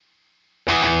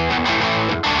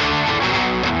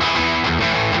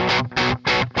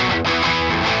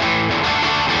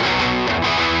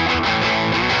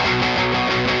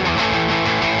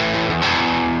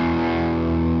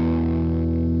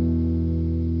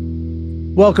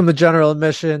Welcome to General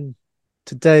Admission.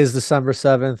 Today is December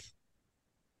 7th.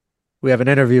 We have an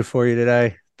interview for you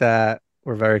today that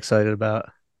we're very excited about.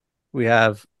 We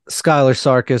have Skylar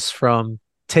Sarkis from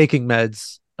Taking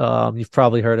Meds. You've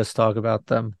probably heard us talk about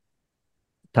them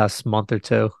past month or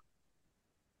two.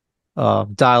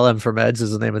 Dial M for Meds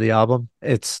is the name of the album.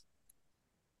 It's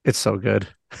so good.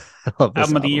 I love this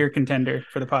Album of the album. year contender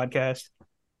for the podcast.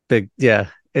 Big, yeah.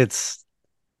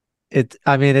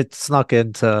 I mean, it snuck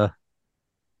into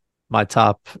my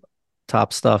top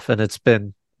stuff, and it's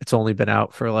only been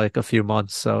out for like a few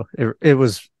months, so it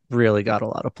was really got a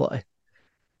lot of play.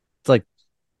 It's like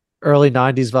early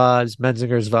 90s vibes,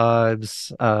 Menzinger's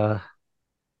vibes,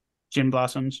 Gin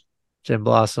Blossoms. Jim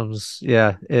Blossoms.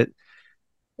 Yeah,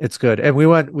 it's good. And we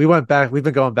went back, we've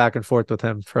been going back and forth with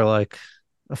him for like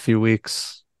a few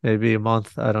weeks, maybe a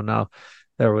month. I don't know.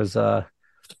 There was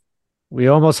we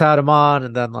almost had him on,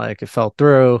 and then like it fell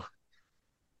through.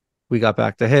 We got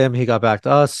back to him, he got back to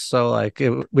us. So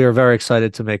we were very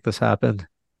excited to make this happen.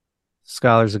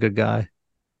 Skylar's a good guy.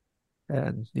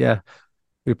 And yeah,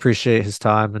 we appreciate his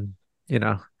time, and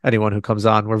anyone who comes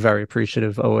on, we're very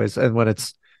appreciative always. And when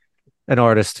it's an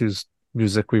artist whose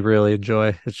music we really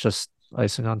enjoy, it's just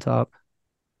icing on top.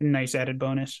 Nice added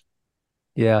bonus.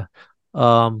 Yeah.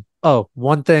 Oh,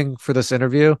 one thing for this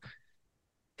interview,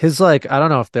 his like I don't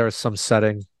know if there was some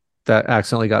setting that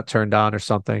accidentally got turned on or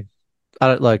something. I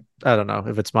don't know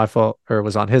if it's my fault or it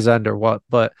was on his end or what,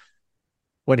 but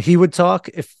when he would talk,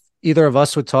 if either of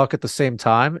us would talk at the same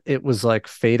time, it was like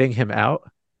fading him out,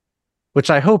 which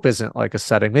I hope isn't like a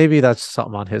setting. Maybe that's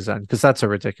something on his end because that's a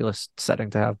ridiculous setting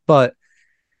to have. But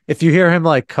if you hear him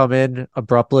like come in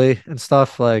abruptly and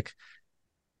stuff, like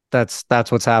that's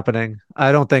what's happening.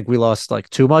 I don't think we lost like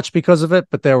too much because of it,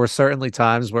 but there were certainly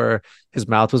times where his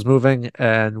mouth was moving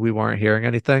and we weren't hearing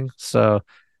anything. So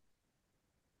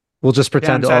we'll just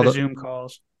pretend all Downside of the Zoom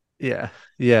calls. yeah,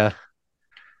 yeah.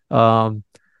 Um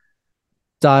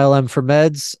Dial M for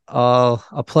Meds.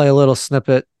 I'll play a little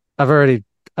snippet.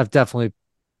 I've definitely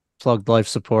plugged life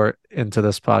support into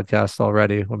this podcast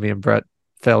already when me and Brett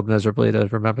failed miserably to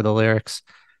remember the lyrics.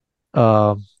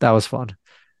 That was fun.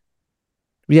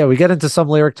 Yeah, we get into some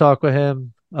lyric talk with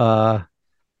him,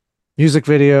 music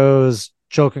videos,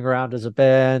 joking around as a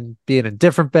band, being in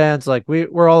different bands. Like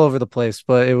we're all over the place,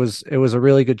 but it was a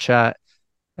really good chat.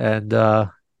 And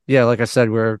yeah, like I said,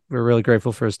 we're really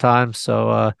grateful for his time.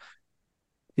 So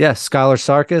yeah, Skylar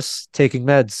Sarkis, Taking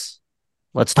Meds.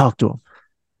 Let's talk to him.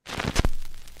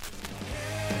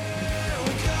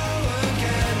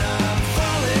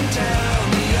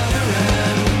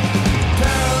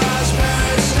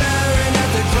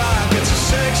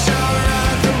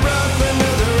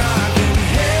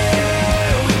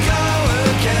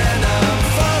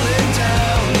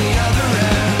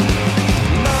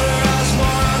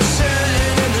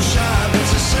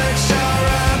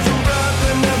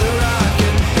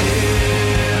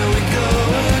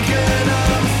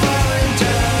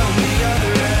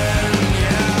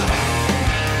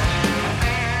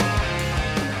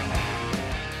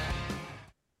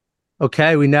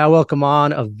 Okay, we now welcome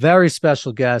on a very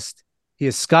special guest. He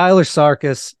is Skylar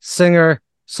Sarkis, singer,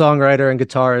 songwriter, and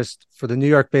guitarist for the New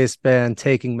York-based band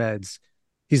Taking Meds.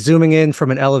 He's zooming in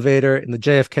from an elevator in the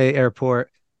JFK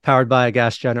airport, powered by a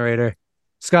gas generator.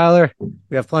 Skylar,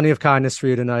 we have plenty of kindness for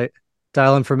you tonight.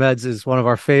 Dial M for Meds is one of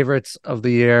our favorites of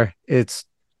the year. It's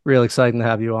real exciting to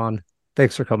have you on.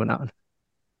 Thanks for coming on.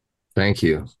 Thank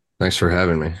you. Thanks for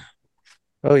having me.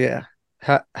 Oh yeah.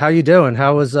 How you doing?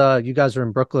 How was you guys were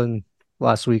in Brooklyn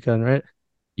last weekend, right?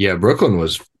 Yeah, Brooklyn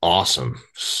was awesome.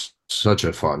 Such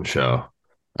a fun show.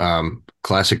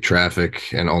 Classic Traffic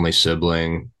and Only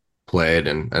Sibling played,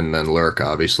 and then Lurk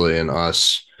obviously, and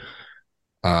us.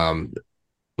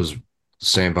 Was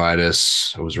St.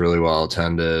 Vitus. It was really well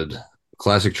attended.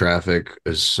 Classic Traffic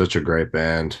is such a great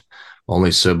band.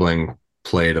 Only Sibling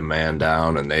played a man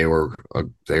down, and they were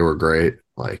great.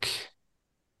 Like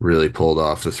really pulled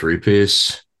off the three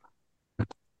piece.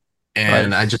 And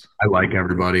Nice. I like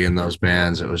everybody in those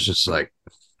bands. It was just like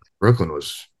Brooklyn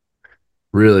was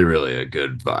really, really a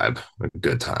good vibe, a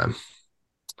good time.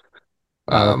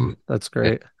 That's It,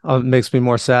 great. It makes me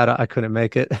more sad I couldn't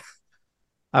make it.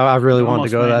 I really You wanted to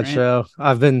almost go to went, that right? show.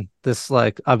 I've been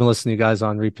listening to you guys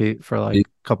on repeat for like do,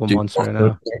 a couple do you months both right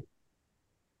live now. there?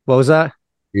 What was that?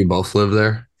 You both live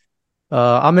there?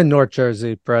 I'm in North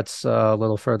Jersey. Brett's a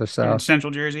little further I'm in south.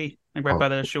 Central Jersey, like right Oh, by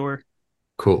the shore,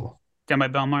 cool. down by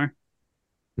Belmar.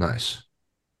 Nice.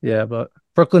 Yeah, but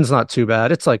Brooklyn's not too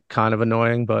bad. It's like kind of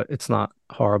annoying, but it's not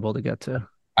horrible to get to.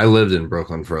 I lived in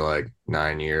Brooklyn for like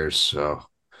 9 years, so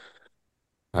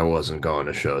I wasn't going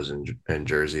to shows in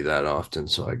Jersey that often,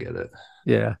 so I get it.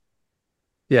 Yeah.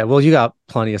 Yeah, well, you got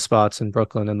plenty of spots in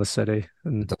Brooklyn in the city,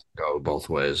 It and doesn't go both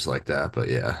ways like that, but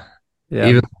yeah.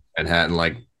 yeah, Even Manhattan,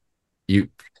 like you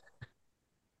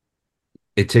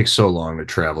it takes so long to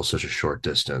travel such a short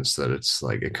distance that it's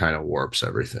like it kind of warps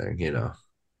everything, you know.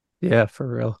 yeah, for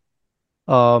real.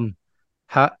 Um,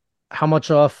 how how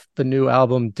much off the new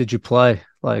album did you play,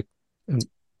 like in,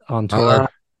 on Uh, tour?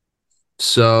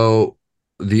 so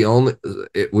the only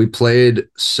we played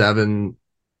seven.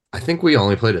 I think we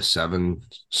only played a 7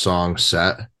 song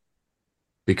set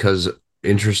because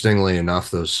interestingly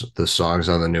enough, those the songs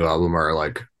on the new album are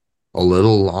like a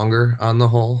little longer on the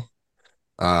whole.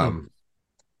 Hmm. Um,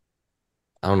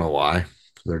 I don't know why.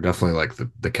 They're definitely like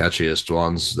the catchiest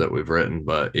ones that we've written,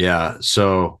 but yeah.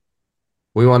 So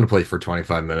we wanted to play for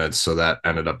 25 minutes, so that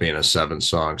ended up being a 7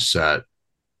 song set,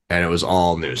 and it was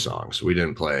all new songs. We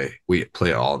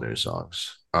play all new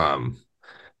songs.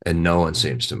 And no one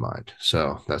seems to mind.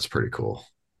 So that's pretty cool.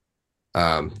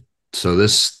 Um, so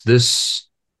this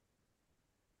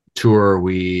tour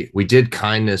we did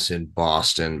Kindness in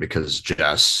Boston because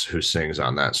Jess, who sings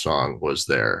on that song, was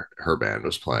there. Her band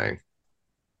was playing.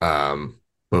 Um,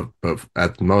 but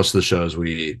at most of the shows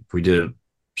we did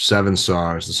 7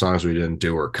 songs. The songs we didn't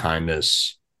do were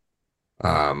Kindness,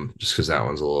 just because that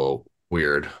one's a little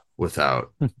weird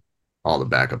without all the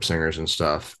backup singers and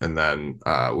stuff. And then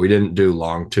we didn't do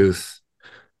Longtooth,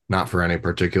 not for any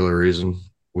particular reason.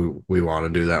 We want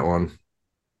to do that one,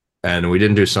 and we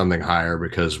didn't do Something Higher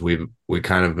because we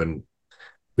kind of been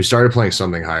we started playing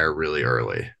Something Higher really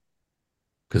early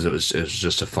because it was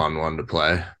just a fun one to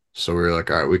play. So we were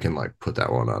like, all right, we can like put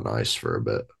that one on ice for a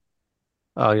bit.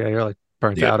 Oh yeah, you're like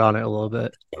burnt Yeah, out on it a little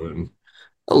bit.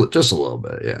 just a little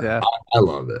bit. Yeah, Yeah. I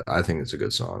love it. I think it's a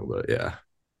good song, but yeah.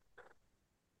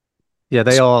 Yeah,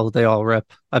 they all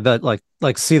rip. I bet like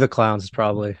See the Clowns is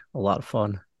probably a lot of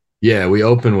fun. Yeah, we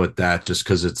open with that just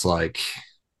because it's like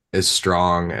it's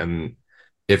strong, and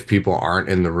if people aren't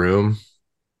in the room,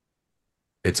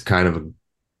 it's kind of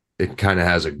it kind of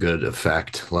has a good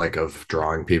effect, like of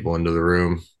drawing people into the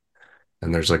room.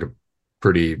 And there's like a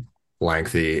pretty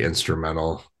lengthy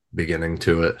instrumental beginning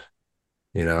to it,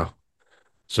 you know.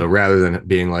 So rather than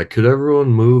being like, could everyone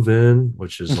move in,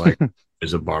 which is like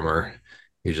is a bummer,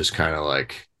 you just kind of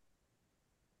like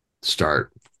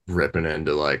start ripping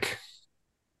into like,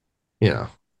 you know,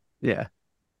 Yeah,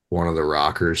 one of the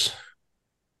rockers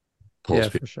pulls yeah,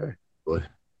 for people. sure.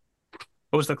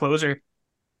 What was the closer?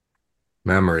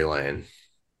 Memory lane.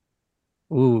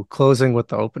 Ooh, closing with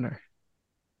the opener.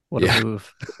 What a Yeah.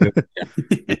 move.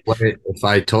 If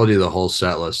I told you the whole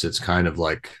set list, it's kind of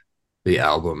like the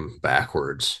album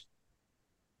backwards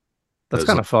That's because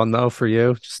kind like of fun though for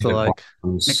you, just to like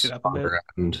Mix it bombs up a on bit. their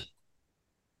end,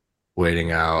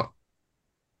 waiting out,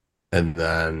 and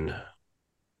then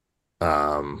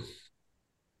um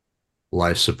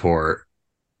life support.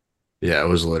 Yeah, it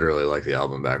was literally like the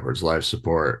album backwards. Life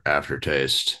support,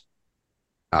 aftertaste,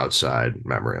 outside,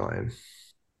 memory lane.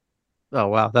 oh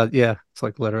wow, that yeah, it's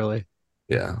like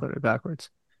Yeah. literally backwards.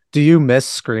 Do you miss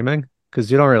screaming?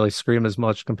 Because you don't really scream as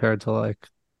much compared to like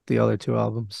the other two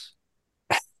albums.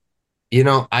 You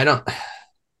know,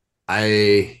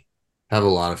 I have a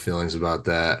lot of feelings about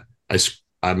that. I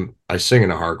sing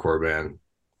in a hardcore band,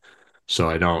 so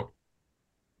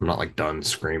I'm not like done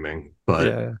screaming,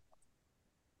 but Yeah,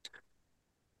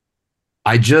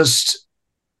 I just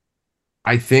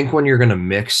I think when you're going to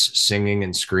mix singing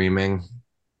and screaming,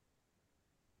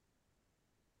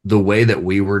 the way that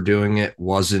we were doing it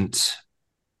wasn't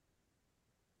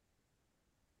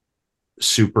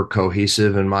super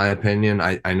cohesive, in my opinion.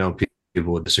 I know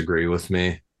people would disagree with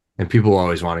me, and people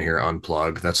always want to hear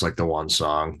Unplug. That's like the one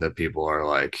song that people are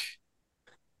like,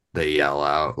 they yell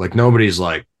out. Like, nobody's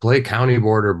like, play County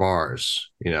Border Bars,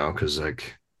 you know, because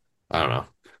like, I don't know,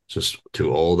 it's just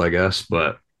too old, I guess.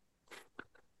 But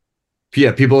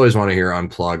yeah, people always want to hear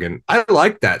Unplug. And I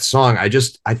like that song. I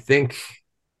think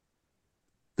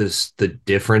the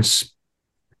difference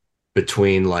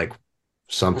between like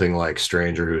something like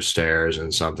Stranger Who Stares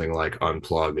and something like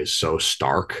Unplug is so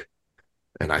stark,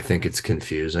 and I think it's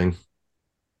confusing,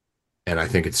 and I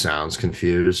think it sounds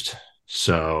confused.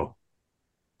 So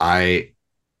I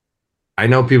I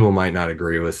know people might not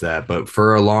agree with that, but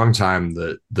for a long time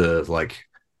the like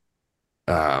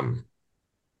um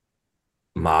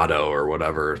motto or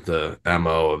whatever, the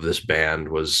MO of this band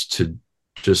was to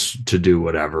just to do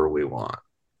whatever we want.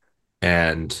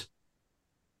 And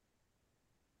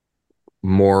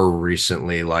more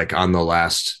recently, like on the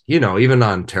last, even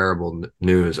on Terrible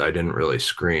News, I didn't really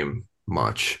scream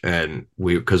much. And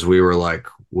because we were like,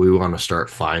 we want to start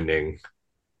finding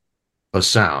a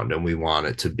sound, and we want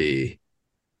it to be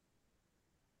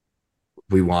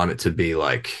we want it to be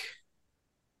like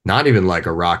not even like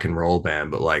a rock and roll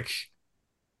band, but like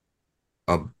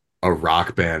a a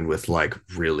rock band with like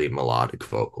really melodic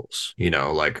vocals. You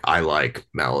know, like I like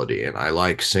melody and I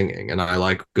like singing and I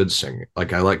like good singing.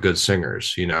 Like I like good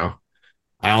singers, you know.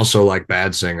 I also like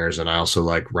bad singers and I also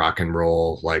like rock and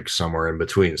roll, like somewhere in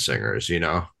between singers, you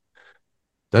know.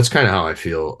 That's kind of how I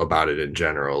feel about it in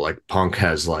general. Like punk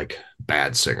has like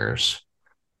bad singers,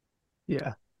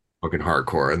 Yeah. fucking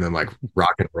hardcore, and then like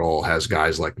rock and roll has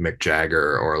guys like Mick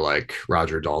Jagger or like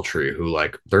Roger Daltrey who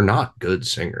like they're not good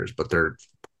singers, but they're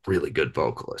really good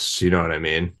vocalists. You know what I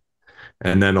mean?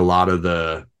 And then a lot of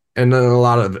the and then a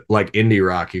lot of like indie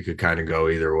rock you could kind of go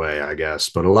either way, I guess.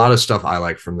 But a lot of stuff I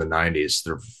like from the 90s,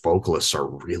 their vocalists are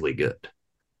really good.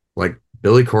 Like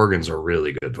Billy Corgan's a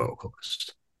really good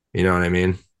vocalist. You know what I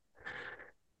mean?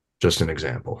 Just an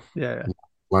example. Yeah. Yeah.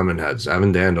 Lemonheads.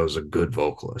 Evan Dando's a good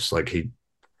vocalist. Like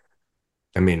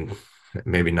I mean,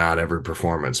 maybe not every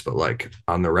performance, but like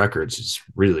on the records, it's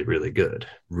really, really good,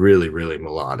 really, really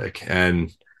melodic.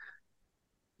 And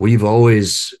we've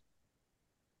always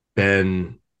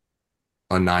been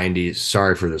a 90s,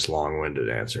 sorry for this long winded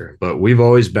answer, but we've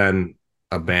always been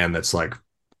a band that's like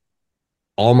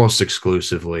almost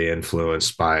exclusively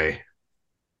influenced by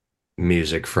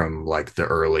music from like the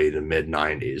early to mid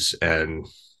 90s. And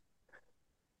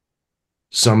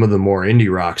some of the more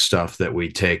indie rock stuff that we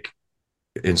take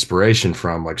inspiration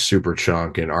from, like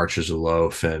Superchunk and Arches of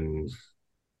Loaf and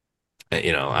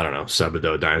you know, I don't know,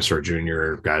 Sebado, Dinosaur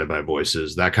Jr., Guided by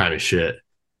Voices, that kind of shit,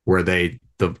 where the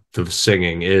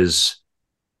singing is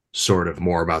sort of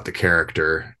more about the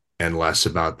character and less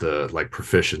about the like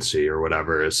proficiency or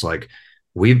whatever. It's like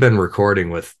we've been recording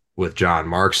with John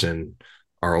Markson,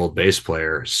 our old bass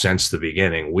player, since the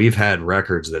beginning. We've had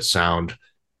records that sound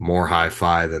more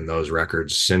hi-fi than those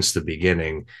records since the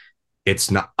beginning. It's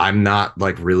not I'm not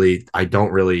like really I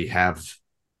don't really have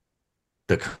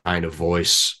the kind of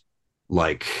voice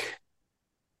like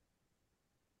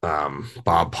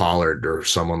Bob Pollard or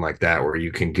someone like that where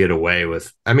you can get away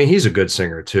with. I mean, he's a good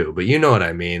singer too, but you know what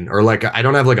I mean. Or like I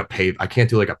don't have like a pave. I can't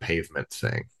do like a pavement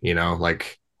thing. You know,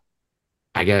 like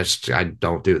I guess I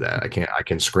don't do that. I can't. I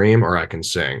can scream or I can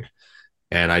sing,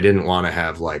 and I didn't want to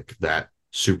have like that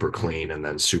super clean and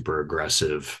then super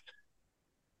aggressive.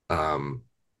 Um,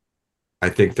 I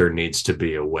think there needs to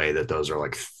be a way that those are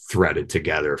like threaded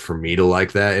together for me to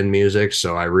like that in music.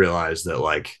 So I realized that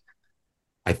like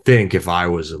I think if I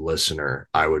was a listener,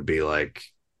 I would be like,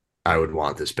 I would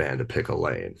want this band to pick a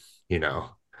lane, you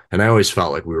know? And I always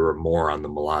felt like we were more on the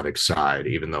melodic side,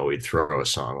 even though we'd throw a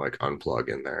song like Unplug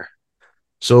in there.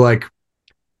 So, like,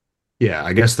 yeah,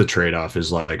 I guess the trade off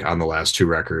is like on the last two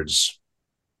records,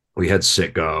 we had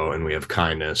Sit Go and we have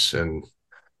Kindness and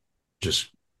just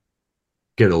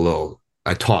get a little,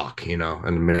 I talk, you know,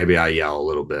 and maybe I yell a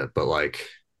little bit, but like,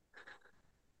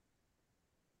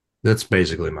 that's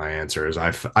basically my answer is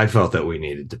I felt that we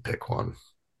needed to pick one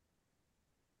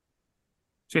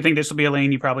So you think this will be a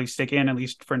lane you probably stick in, at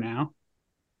least for now,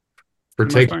 for for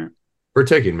the most taking part? for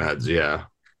taking meds. Yeah.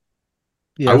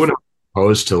 I Yeah. wouldn't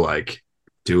oppose to like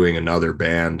doing another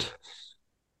band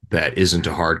that isn't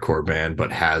a hardcore band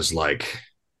but has like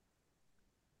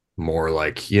more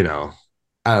like you know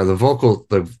the vocal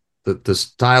the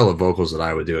style of vocals that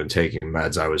I would do in taking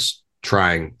meds. I was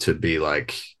trying to be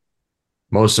like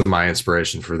most of my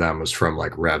inspiration for them was from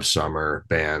like Rev Summer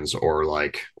bands or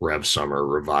like Rev Summer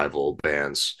revival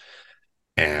bands,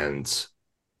 and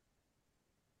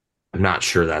I'm not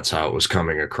sure that's how it was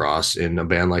coming across in a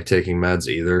band like Taking Meds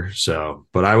either. So,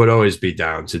 but I would always be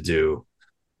down to do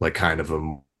like kind of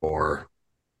a more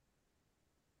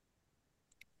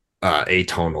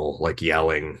atonal, like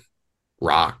yelling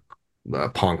rock,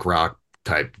 punk rock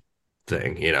type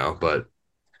thing, you know. But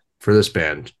for this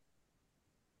band,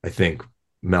 I think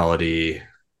melody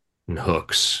and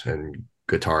hooks and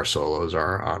guitar solos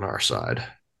are on our side.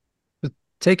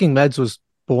 Taking Meds was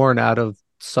born out of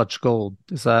Such Gold.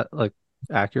 Is that like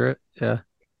accurate? Yeah.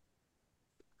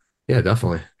 Yeah,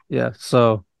 definitely. Yeah.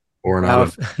 So Born out now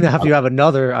of if now if you have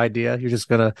another idea, you're just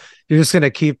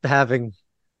gonna keep having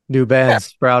new bands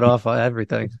sprout off of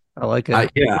everything. I like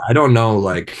it. yeah, I don't know.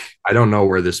 Like, I don't know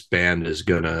where this band is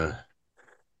gonna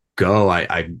go.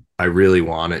 I really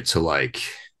want it to like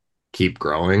keep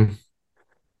growing,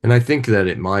 and I think that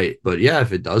it might. But yeah,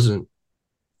 if it doesn't,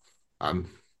 I'm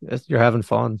You're having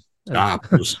fun. And stop.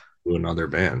 Just do another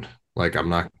band. Like, I'm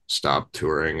not gonna stop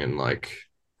touring and like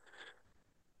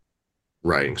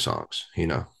writing songs. You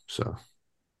know. So,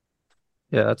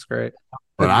 yeah, that's great.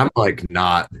 but And I'm like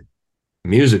not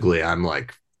musically. I'm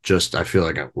like just. I feel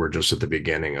like we're just at the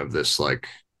beginning of this like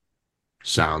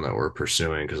sound that we're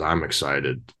pursuing because I'm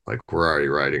excited. Like we're already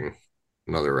writing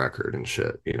another record and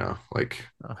shit, like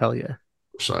Oh, hell yeah.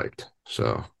 psyched.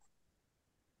 So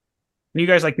You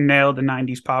guys like nailed the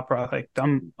 '90s pop rock. Like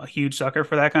I'm a huge sucker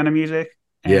for that kind of music.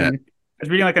 yeah, And I was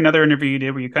reading like another interview you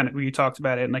did where you talked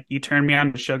about it and like you turned me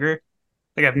on to Sugar.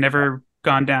 Like I've never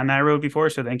gone down that road before,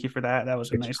 so thank you for that. That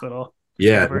was a nice little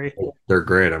yeah, discovery. they're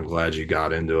great. I'm glad you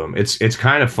got into them. It's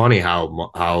kind of funny how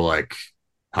like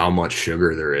how much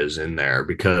sugar there is in there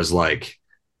because like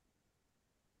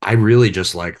I really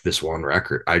just like this one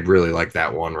record. I really like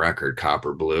that one record,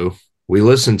 Copper Blue. We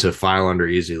listened to File Under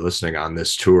Easy Listening on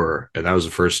this tour, and that was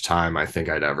the first time I think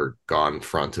I'd ever gone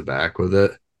front to back with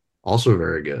it. Also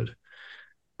very good.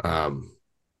 Um,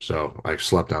 so I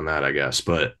slept on that, I guess.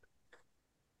 But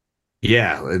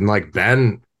yeah, and like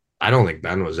Ben, I don't think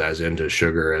Ben was as into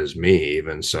sugar as me,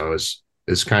 even. So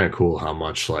it's kind of cool how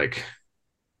much like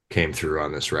came through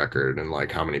on this record and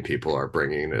like how many people are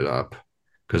bringing it up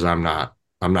because I'm not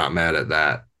mad at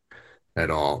that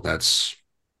at all.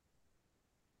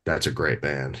 That's a great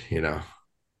band. You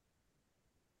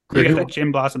He, got that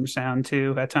Jim Blossom sound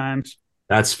too at times.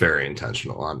 That's very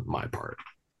intentional on my part.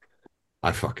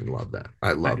 I fucking love that.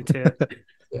 I I love do too.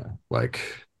 yeah. Like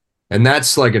and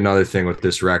that's like another thing with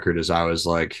this record is I was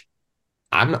like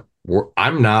I'm not,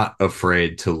 I'm not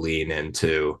afraid to lean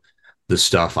into the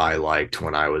stuff I liked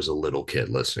when I was a little kid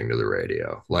listening to the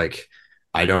radio. Like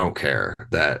I don't care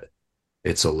that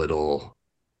it's a little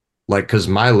like because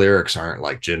my lyrics aren't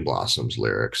like Gin Blossom's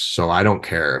lyrics, so I don't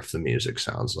care if the music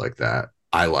sounds like that.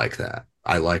 I like that.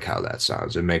 I like how that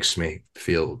sounds. It makes me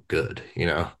feel good.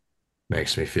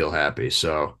 Makes me feel happy.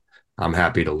 So I'm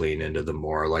happy to lean into the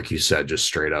more, like you said, just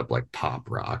straight up like pop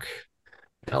rock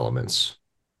elements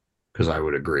because I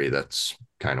would agree that's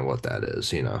kind of what that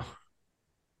is.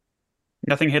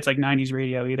 Nothing hits like '90s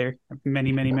radio either.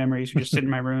 Many, many memories. You just sit in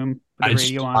my room with the It's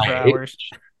radio just on for my age. hours.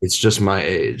 It's just my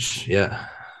age. Yeah,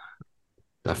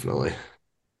 definitely.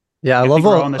 yeah, I think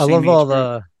we're all in the I same love all age group.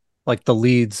 the like the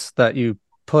leads that you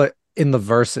put in the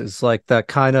verses, like that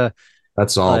kind of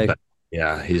That's all. like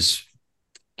Yeah,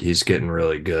 he's getting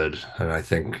really good, and I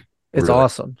think it's really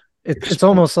awesome. It's exposed.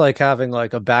 almost like having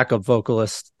like a backup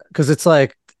vocalist because it's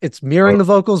like it's mirroring the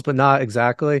vocals, but not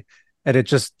exactly. And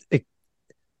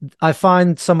I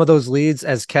find some of those leads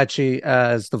as catchy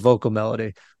as the vocal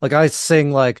melody. Like I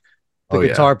sing like the Oh yeah,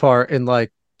 guitar part in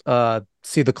like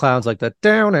See the Clowns like that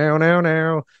down now now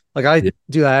now. Like I yeah.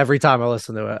 do that every time I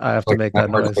listen to it. I have to Like make that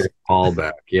that part's like noise. a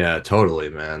callback. Yeah, totally,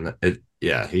 man.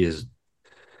 Yeah, he is.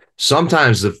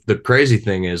 Sometimes the crazy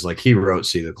thing is like he wrote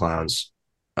 "See the Clowns,"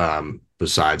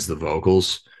 besides the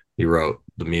vocals, he wrote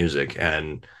the music,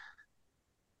 and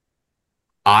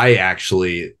I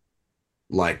actually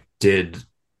like did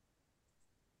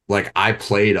like I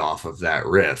played off of that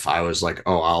riff. I was like,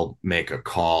 oh, I'll make a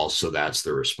call, so that's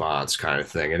the response kind of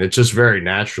thing. And it's just very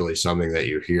naturally something that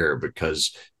you hear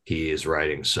because he is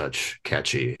writing such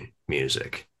catchy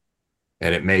music.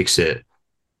 And it makes it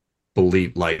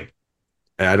believe like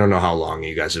I don't know how long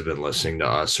you guys have been listening to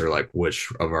us or like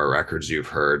which of our records you've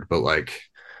heard, but like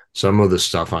some of the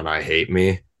stuff on I Hate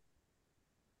Me,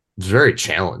 it's very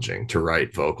challenging to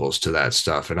write vocals to that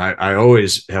stuff. And I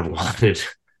always have wanted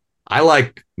I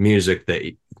like music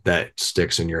that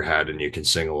sticks in your head and you can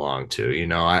sing along to.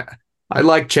 I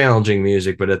like challenging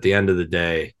music, but at the end of the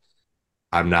day,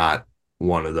 I'm not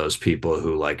one of those people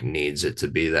who like needs it to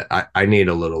be that. I need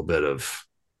a little bit of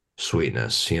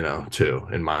sweetness, too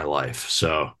in my life.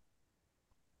 So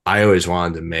I always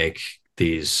wanted to make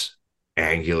these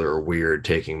angular, weird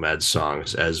taking med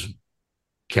songs as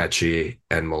catchy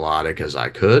and melodic as I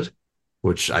could,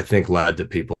 which I think led to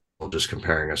people just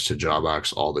comparing us to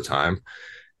Jawbox all the time,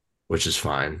 which is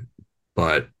fine.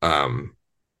 But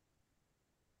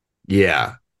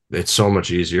yeah, it's so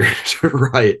much easier to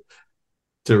write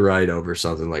over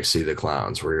something like See the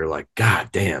Clowns, where you're like, God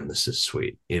damn, this is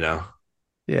sweet.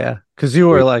 Yeah, because you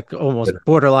were like almost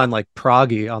borderline like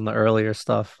proggy on the earlier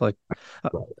stuff. Like, uh,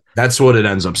 That's what it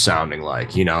ends up sounding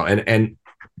like, and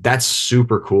that's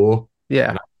super cool. yeah,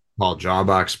 And I call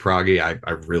Jawbox proggy.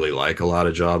 I really like a lot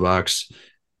of Jawbox,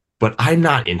 but I'm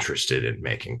not interested in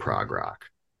making prog rock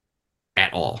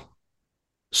at all.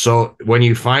 So when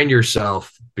you find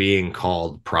yourself being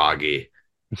called proggy,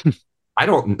 I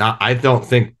don't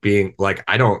think being like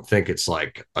I don't think it's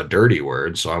like a dirty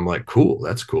word. So I'm like, cool,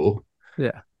 that's cool.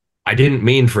 yeah, I didn't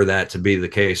mean for that to be the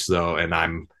case though, and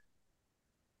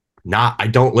I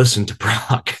don't listen to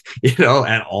prog,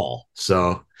 at all.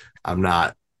 So I'm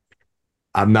not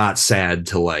I'm not sad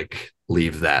to like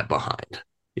leave that behind.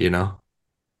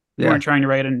 You yeah. weren't trying to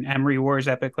write an Emery Wars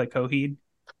epic like Coheed.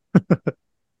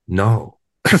 No.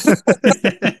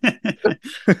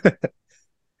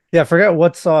 Yeah, I forget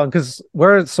what song because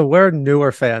we're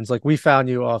newer fans. Like we found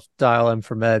you off Dial M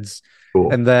for Meds,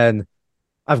 Cool. and then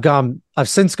I've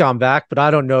since gone back, but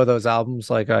I don't know those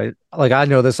albums. I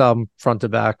know this album front to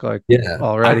back like Yeah,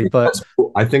 already, but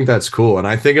I think that's cool, and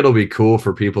I think it'll be cool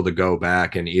for people to go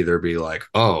back and either be like,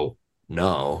 "Oh,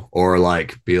 no," or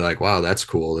like be like, "Wow, that's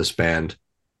cool. This band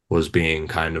was being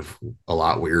kind of a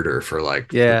lot weirder for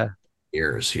like yeah,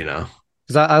 years, you know."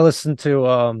 because I listened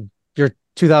to your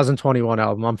 2021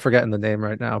 album. I'm forgetting the name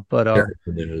right now, but Share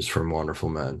the news from Wonderful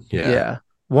Men. Yeah, yeah,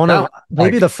 one that of was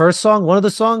maybe like the first song, one of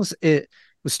the songs, it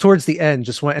was towards the end,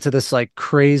 just went into this like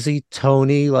crazy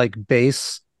Tony like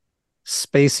bass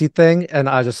spacey thing, and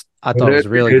I thought it was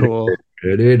really cool.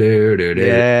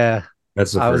 Yeah,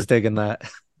 that's the I was first. digging that.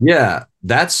 Yeah,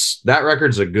 that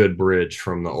record's a good bridge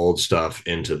from the old stuff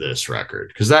into this record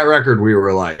because that record we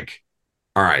were like,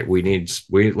 all right, we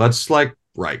let's like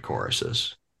write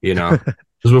choruses, you know,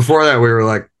 because before that we were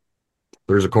like,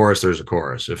 there's a chorus.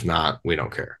 If not, we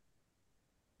don't care.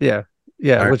 Yeah,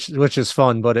 yeah, All right. which is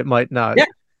fun, but it might not Yeah,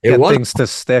 it get was. things to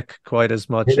stick quite as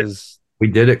much as We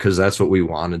did it because that's what we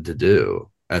wanted to do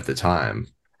at the time.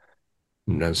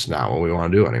 And that's not what we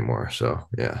want to do anymore. So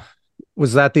yeah,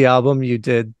 was that the album you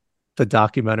did the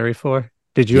documentary for?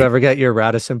 Did you yeah. ever get your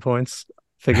Radisson points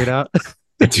figured out?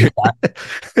 Dude,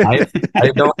 I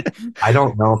I don't I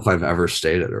don't know if I've ever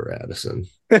stayed at a Radisson.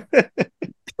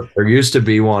 There used to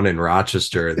be one in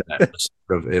Rochester that was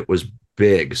sort of it was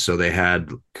big, so they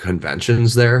had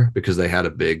conventions there because they had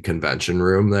a big convention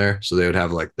room there. So they would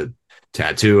have like the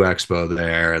tattoo expo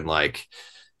there and like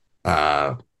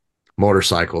uh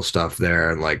motorcycle stuff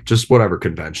there and like just whatever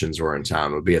conventions were in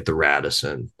town would be at the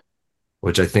Radisson,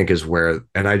 which I think is where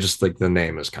and I just think the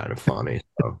name is kind of funny.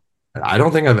 So I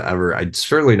don't think I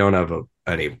certainly don't have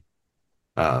any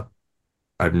uh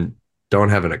I don't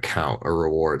have an account, a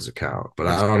rewards account, but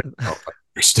I it's don't know if I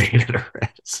ever stayed at a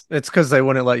Reds. it's because they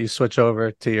wouldn't let you switch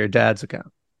over to your dad's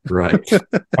account. Right.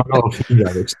 I don't know if he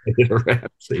ever stayed at a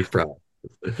Reds. He probably.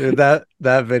 Dude, that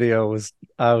video was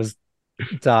I was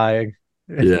dying.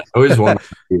 Yeah, I always wonder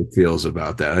how he feels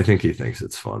about that. I think he thinks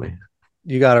it's funny.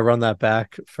 You got to run that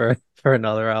back for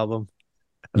another album.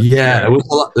 That's Yeah, it great. was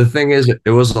a lot. The thing is, it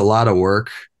was a lot of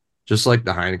work, just like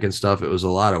the Heineken stuff. It was a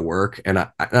lot of work, and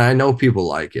I know people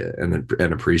like it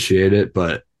and appreciate it,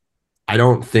 but I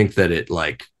don't think that it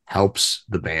like helps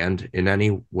the band in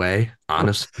any way.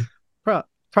 Honestly,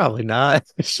 Probably not.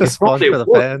 It's I just thought fun it for the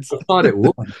would. fans. I thought it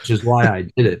would, which is why I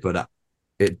did it, but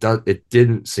it does. It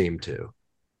didn't seem to.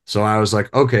 So I was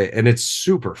like, okay, and it's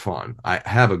super fun. I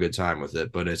have a good time with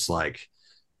it, but it's like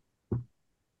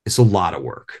it's a lot of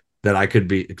work that I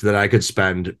could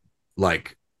spend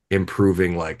like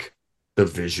improving like the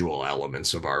visual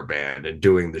elements of our band and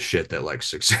doing the shit that like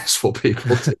successful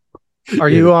people do. You know,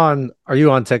 Are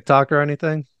you on TikTok or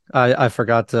anything? I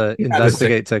forgot to we have a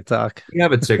investigate TikTok. we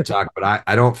have a TikTok, but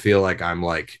I don't feel like I'm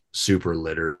like super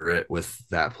literate with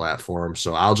that platform.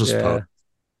 So Yeah.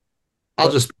 I'll But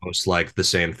just post like the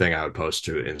same thing I would post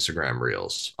to Instagram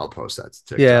Reels. I'll post that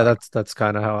to yeah, TikTok. that's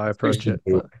kind of how I Seems approach to it.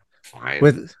 do But fine.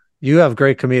 with you have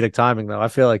great comedic timing though. I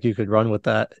feel like you could run with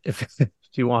that if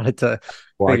you wanted to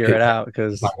Well, figure it out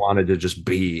if I because wanted to just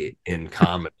be in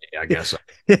comedy, I guess I'm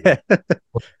yeah.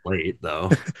 late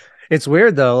though. It's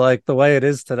weird though, like the way it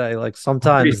is today. Like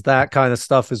sometimes that kind of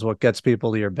stuff is what gets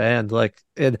people to your band.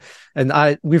 And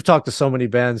we've talked to so many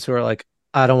bands who are like,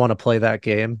 I don't want to play that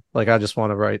game. Like I just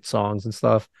want to write songs and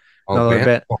stuff. Oh, Another bands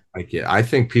band, don't like it. I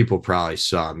think people probably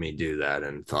saw me do that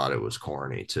and thought it was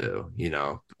corny too. You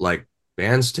know, like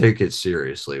bands take it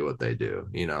seriously what they do,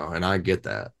 you know, and I get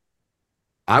that.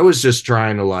 I was just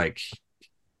trying to like,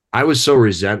 I was so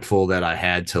resentful that I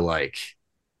had to like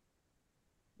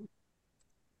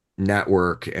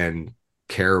network and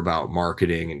care about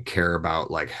marketing and care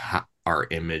about like our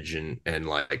image and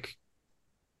like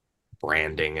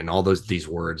branding and all these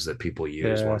words that people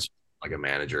use yeah. once like a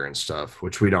manager and stuff,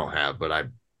 which we don't have, but I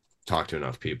talk to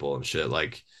enough people and shit.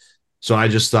 Like, so I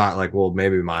just thought like, well,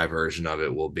 maybe my version of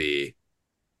it will be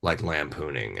like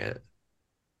lampooning it.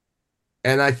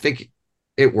 And I think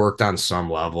it worked on some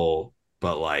level,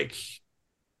 but like,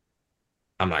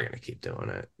 I'm not going to keep doing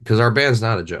it because our band's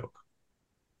not a joke.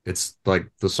 It's like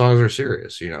the songs are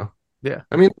serious, you know? Yeah.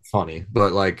 I mean, funny,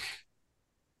 but like,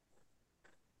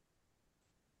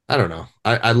 I don't know.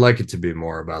 I'd like it to be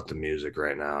more about the music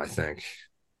right now, I think.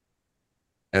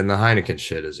 And the Heineken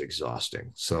shit is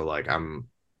exhausting. So like I'm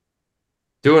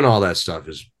doing all that stuff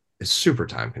is super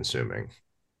time consuming.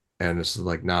 And it's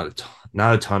like not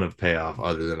a ton of payoff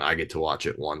other than I get to watch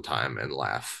it one time and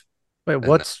laugh. Wait,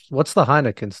 And then, what's the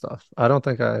Heineken stuff? I don't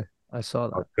think I saw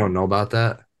oh, that. you don't know about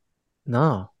that?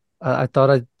 No. I thought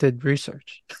I did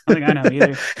research. I don't think I know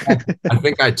either. I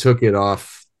think I took it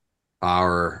off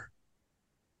our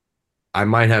I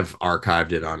might have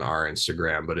archived it on our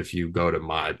Instagram, but if you go to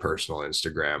my personal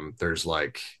Instagram, there's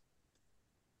like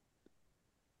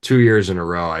 2 years in a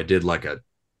row, I did like a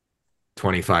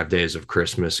 25 days of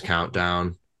Christmas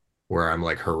countdown where I'm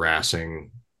like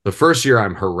harassing. The first year,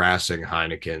 I'm harassing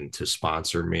Heineken to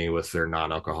sponsor me with their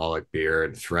non alcoholic beer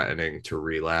and threatening to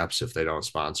relapse if they don't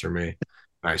sponsor me.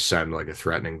 I send like a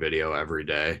threatening video every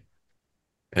day.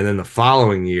 And then the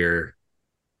following year,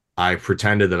 I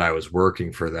pretended that I was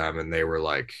working for them and they were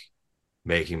like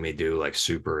making me do like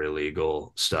super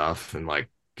illegal stuff and like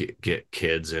get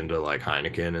kids into like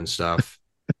Heineken and stuff.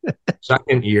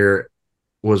 Second year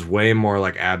was way more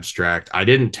like abstract. I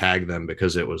didn't tag them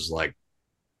because it was like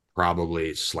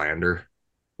probably slander,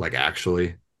 like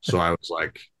actually. So I was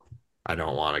like, I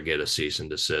don't want to get a cease and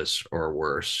desist or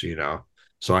worse, you know?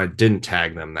 So I didn't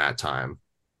tag them that time.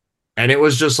 And it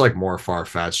was just like more far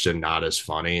fetched and not as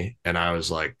funny. And I was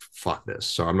like, fuck this.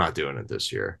 So I'm not doing it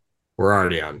this year. We're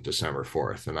already on December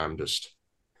 4th and I'm just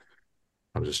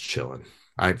chilling.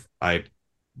 I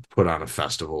put on a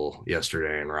festival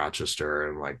yesterday in Rochester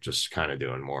and like just kind of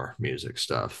doing more music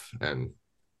stuff. And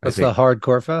I That's think, the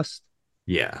hardcore fest.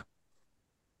 yeah,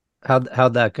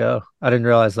 How'd that go? I didn't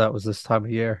realize that was this time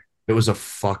of year. it was a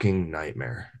fucking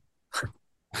nightmare.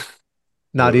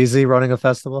 It Not was, easy running a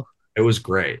festival. it was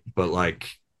great, but like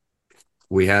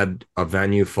we had a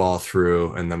venue fall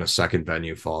through and then a second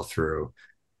venue fall through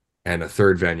and a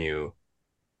third venue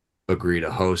agree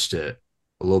to host it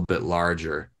a little bit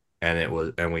larger and it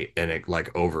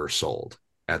like oversold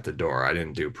at the door. I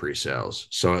didn't do pre-sales.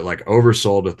 So it like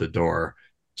oversold at the door.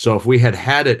 So if we had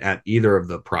had it at either of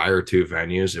the prior two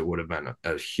venues, it would have been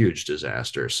a huge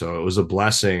disaster. So it was a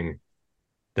blessing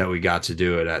that we got to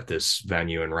do it at this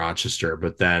venue in Rochester.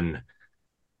 But then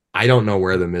I don't know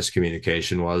where the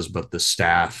miscommunication was, but the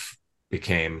staff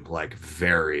became like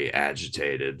very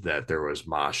agitated that there was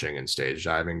moshing and stage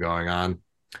diving going on.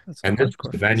 That's a And this was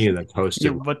hardcore a fest. venue that's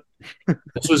Yeah, hosted. but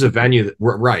This was a venue that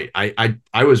right.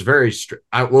 I was very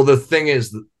well. The thing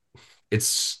is,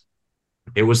 it's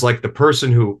it was like the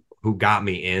person who got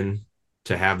me in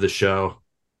to have the show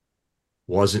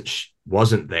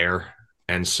wasn't there,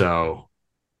 and so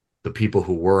the people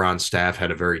who were on staff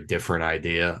had a very different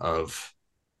idea of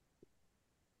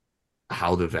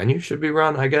how the venue should be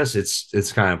run. I guess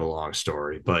it's kind of a long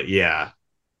story, but yeah,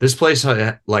 this place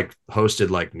like hosted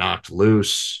like Knocked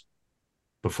Loose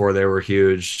before they were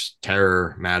huge,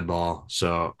 Terror, Madball.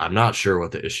 So I'm not sure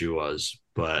what the issue was,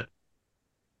 but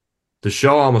the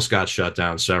show almost got shut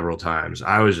down several times.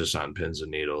 I was just on pins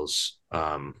and needles.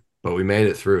 But we made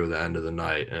it through the end of the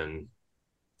night and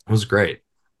it was great.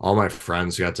 All my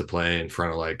friends got to play in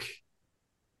front of like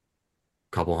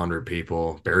a couple hundred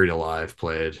people. Buried Alive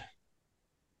played.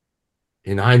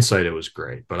 In hindsight, it was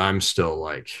great, but I'm still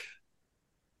like,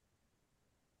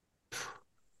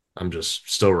 I'm just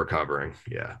still recovering.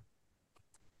 Yeah.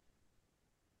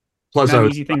 Plus, not an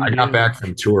easy thing I to got do. back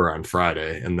from tour on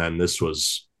Friday, and then this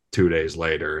was 2 days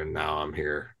later, and now I'm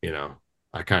here. You know,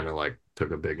 I kind of like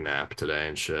took a big nap today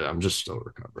and shit. I'm just still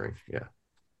recovering. Yeah,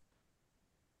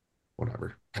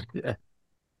 whatever. Yeah.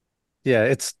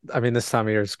 Yeah, I mean, this time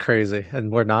of year is crazy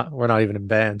and we're not even in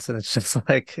bands and it's just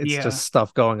like it's Yeah, just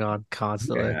stuff going on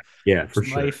constantly. Yeah, yeah, for it's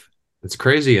sure. life. It's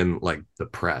crazy and like the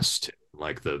press too,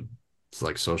 like it's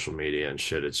like social media and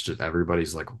shit. It's just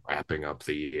everybody's like wrapping up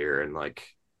the year and like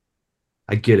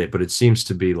I get it, but it seems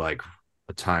to be like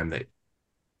a time that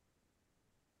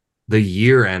the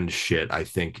year end shit I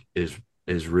think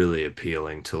is really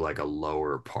appealing to like a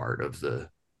lower part of the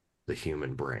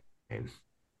human brain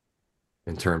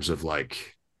in terms of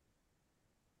like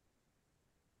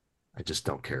I just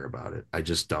don't care about it. I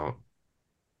just don't.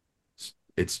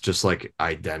 It's just like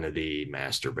identity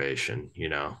masturbation, you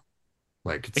know?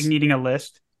 Like Like it's needing a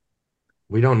list.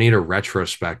 we don't need a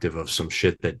retrospective of some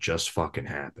shit that just fucking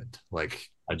happened. Like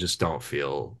I just don't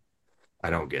feel I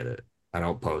don't get it. I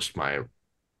don't post my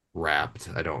wrapped.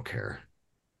 I don't care.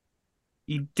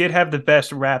 You did have the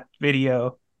best rap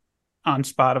video on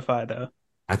Spotify though.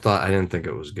 I didn't think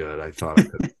it was good. I thought I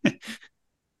could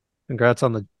Congrats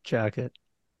on the jacket.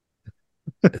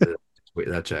 sweet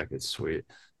that jacket's sweet.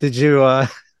 Did you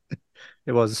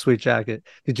it was a sweet jacket.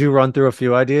 Did you run through a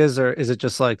few ideas or is it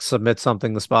just like submit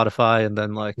something to Spotify and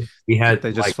then like We had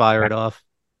they just like fire it off?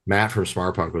 Matt from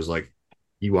Smart Punk was like,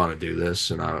 "You want to do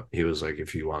this?" And he was like,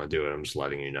 "If you want to do it, I'm just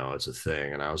letting you know it's a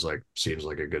thing." And I was like, "Seems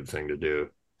like a good thing to do."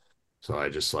 So I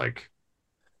just like,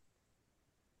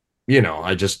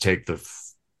 I just take the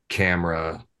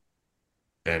camera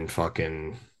and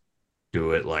fucking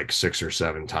do it like 6 or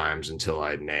 7 times until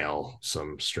I nail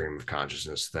some stream of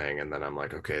consciousness thing, and then I'm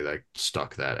like, okay, I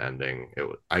stuck that ending.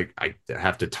 I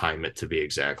have to time it to be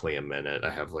exactly a minute. I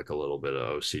have like a little bit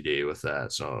of OCD with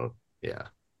that, so yeah,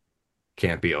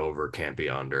 can't be over, can't be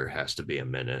under, has to be a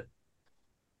minute.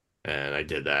 And I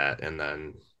did that, and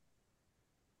then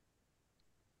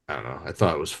I don't know, I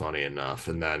thought it was funny enough,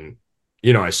 and then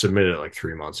I submitted it like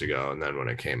 3 months ago, and then when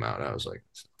it came out, I was like,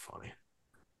 it's not funny.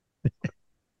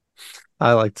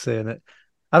 I liked seeing it.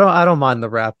 I don't mind the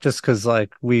rap just because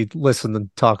like we listen and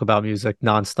talk about music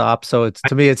nonstop. So it's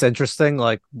to me it's interesting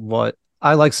like what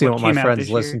I like seeing What what my came out friends this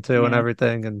listen year? to and Yeah.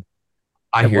 everything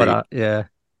I and hear what you. I yeah.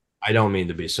 I don't mean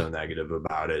to be so negative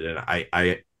about it, and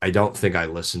I don't think I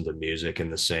listen to music in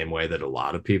the same way that a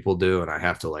lot of people do, and I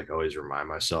have to like always remind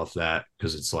myself that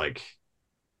because it's like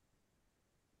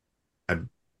I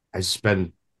I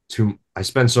spend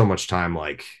so much time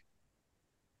like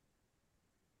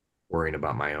worrying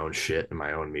about my own shit and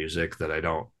my own music that I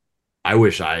don't. I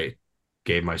wish I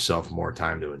gave myself more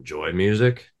time to enjoy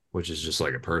music, which is just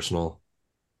like a personal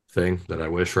thing that I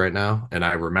wish right now. And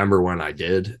I remember when I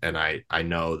did, and I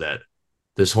know that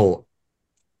this whole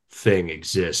thing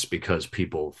exists because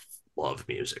people love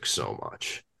music so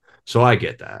much. So I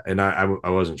get that, and I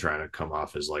wasn't trying to come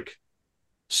off as like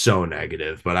so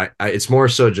negative, but I it's more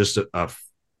so just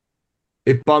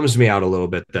it bums me out a little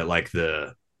bit that like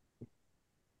the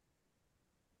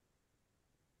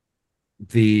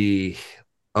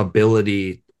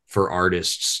ability for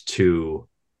artists to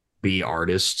be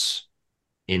artists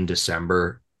in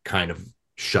December kind of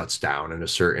shuts down in a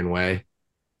certain way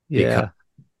because Yeah.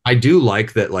 I do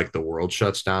like that like the world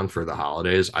shuts down for the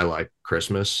holidays. I like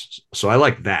Christmas. So I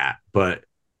like that, but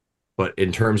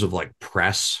in terms of like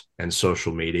press and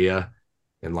social media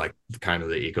and like kind of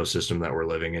the ecosystem that we're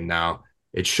living in now,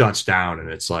 it shuts down and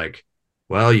it's like,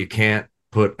 well, you can't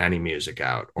put any music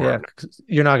out or Yeah. I'm not, 'Cause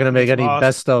you're not gonna make It's any lost.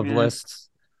 best of Yeah. lists.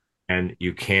 and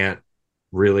you can't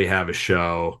really have a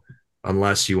show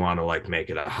unless you want to like make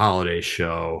it a holiday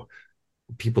show.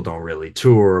 People don't really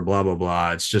tour, blah blah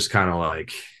blah. It's just kind of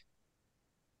like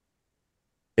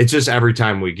it's just every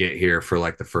time we get here for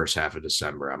like the first half of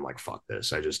December, I'm like, fuck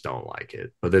this. I just don't like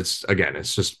it. But it's again,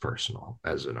 it's just personal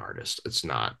as an artist. It's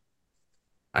not,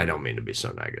 I don't mean to be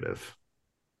so negative.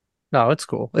 No, it's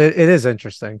cool. It is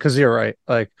interesting because you're right.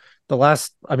 Like the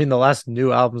last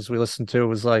new albums we listened to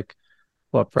was like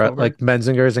what, Brett, October. like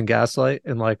Menzingers and Gaslight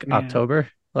in like Yeah. October.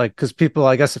 Like, because people,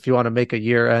 I guess, if you want to make a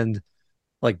year end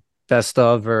like best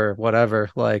of or whatever,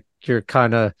 like you're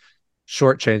kind of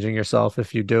shortchanging yourself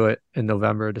if you do it in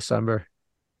November or December.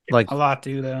 Like, A lot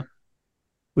too, though.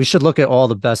 we should look at all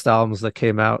the best albums that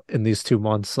came out in these 2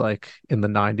 months, like in the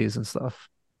 90s and stuff.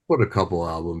 Put a couple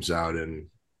albums out in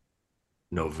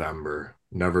November,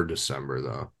 never December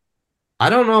though. I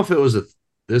don't know if it was a,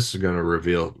 this is going to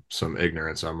reveal some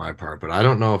ignorance on my part, but I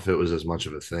don't know if it was as much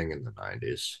of a thing in the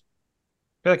 90s.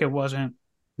 I feel like it wasn't.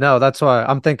 No, that's why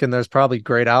I'm thinking there's probably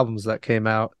great albums that came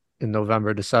out in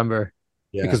November, December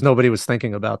Yeah. because nobody was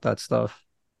thinking about that stuff.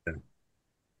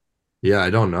 Yeah,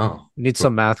 I don't know. You need But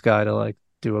some math guy to like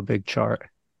do a big chart.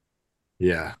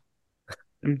 yeah.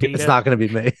 Some It's data. not going to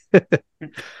be me.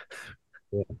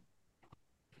 Yeah.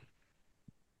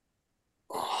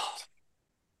 Oh,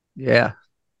 Yeah.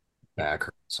 back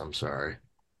hurts. I'm sorry.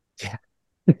 Yeah.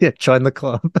 Yeah. Join the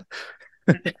club.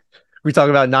 We talk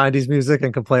about 90s music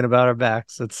and complain about our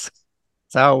backs. It's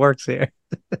how it works here.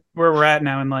 Where we're at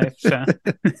now in life. So,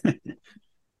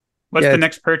 what's Yeah, the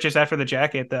next purchase after the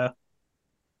jacket, though?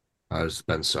 There's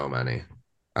been so many.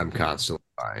 I'm constantly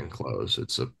buying clothes.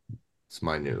 It's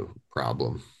my new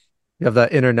problem. you have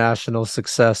that international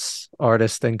success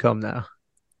artist income now.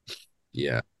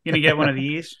 Yeah. You gonna get one of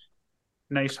these?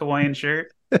 Nice Hawaiian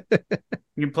shirt. You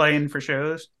can play in for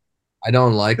shows. I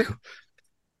don't like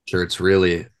shirts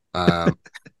really. Is that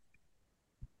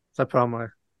probably my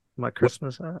What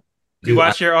Christmas hat? We do I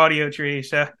watched your audio tree,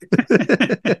 so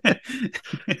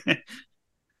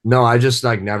no, I just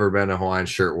like never been a Hawaiian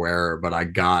shirt wearer, but I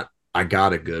got a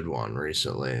good one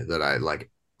recently that I like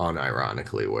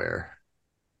unironically wear.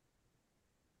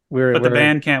 we're but the we're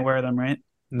band can't wear them, right?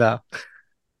 no.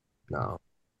 No.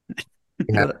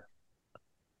 Yeah,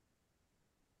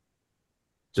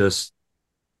 just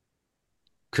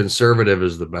conservative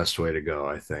is the best way to go,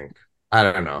 I think. I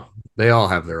don't know. They all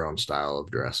have their own style of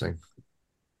dressing.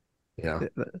 Yeah.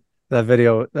 That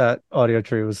video, that audio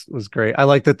tree was great. I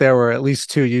like that there were at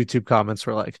least two YouTube comments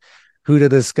were like, "Who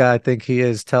did this guy think he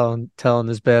is telling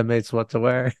his bandmates what to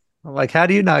wear?" I'm like, how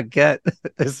do you not get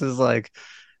this is like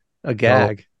a So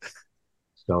gag?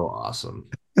 so awesome.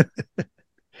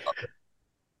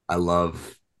 I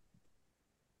love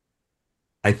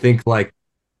I think like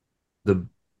the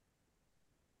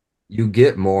you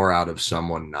get more out of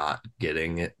someone not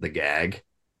getting it, the gag,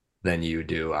 than you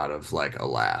do out of like a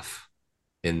laugh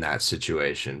in that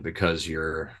situation because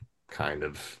you're kind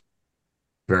of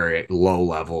very low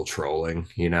level trolling,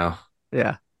 you know?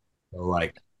 Yeah. So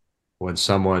like when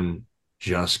someone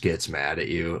just gets mad at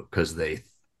you because they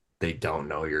don't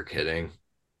know you're kidding,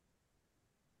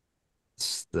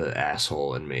 it's the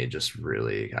asshole in me just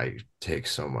really I take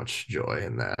so much joy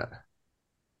in that.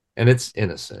 And it's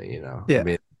innocent, you know. I Yeah.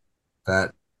 mean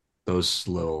that those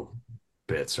little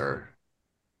bits are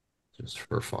just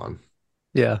for fun.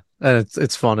 Yeah. And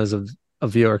it's fun as a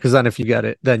viewer because then if you get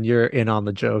it, then you're in on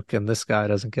the joke and this guy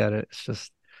doesn't get it. It's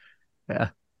just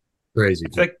yeah. Crazy I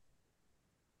feel to like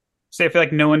I feel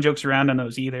like no one jokes around on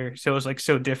those either. So it was like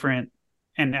so different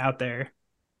and out there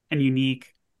and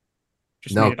unique.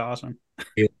 Just made no, it awesome.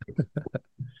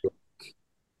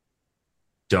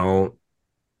 don't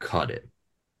cut it.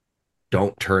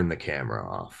 Don't turn the camera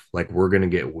off. Like we're gonna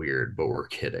get weird, but we're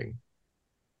kidding.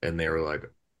 And they were like,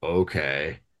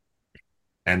 okay.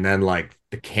 And then like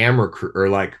the camera crew, or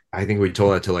like I think we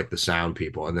told that to like the sound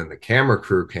people, and then the camera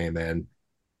crew came in,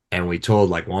 and we told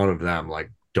like one of them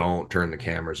like, don't turn the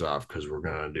cameras off because we're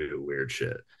gonna do weird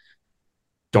shit.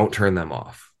 Don't turn them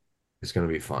off. It's gonna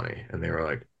be funny. And they were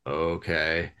like,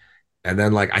 okay. And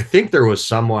then like I think there was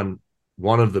someone,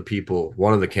 one of the people,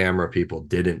 one of the camera people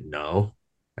didn't know.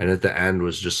 And at the end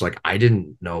was just like, I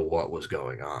didn't know what was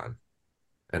going on.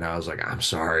 And I was like, I'm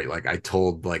sorry. Like I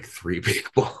told like three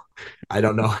people. I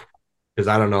don't know because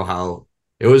I don't know how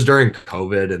it was during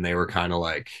COVID and they were kind of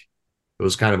like it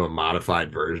was kind of a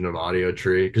modified version of Audio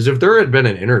Tree. Because if there had been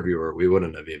an interviewer, we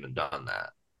wouldn't have even done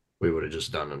that. We would have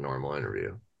just done a normal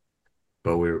interview.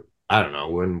 But I don't know,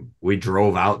 when we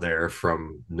drove out there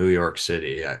from New York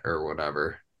City or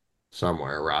whatever,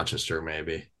 somewhere, Rochester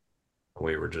maybe,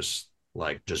 we were just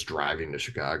driving to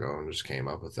Chicago and just came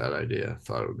up with that idea.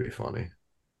 Thought it would be funny.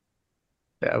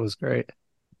 Yeah, it was great.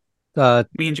 Uh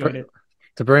We br- enjoyed it.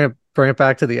 to bring it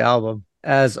back to the album,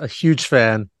 as a huge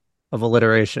fan of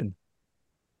alliteration,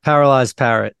 paralyzed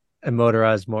parrot and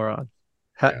motorized moron.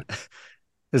 Ha Yeah.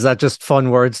 is that just fun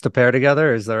words to pair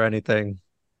together? Is there anything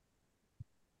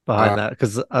behind Uh, that?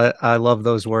 Because I love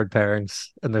those word pairings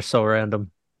and they're so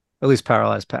random. At least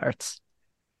paralyzed parrots.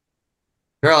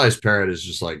 Paralyzed Parrot is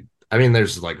just like, I mean,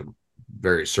 there's like a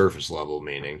very surface level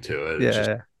meaning to it. It's just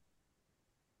Yeah.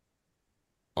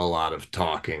 a lot of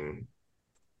talking,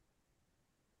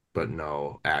 but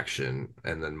no action.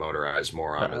 And then Motorized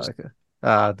Moron is, Okay.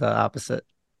 The opposite.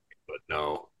 but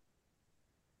no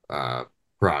uh,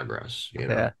 progress, you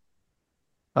know? Yeah.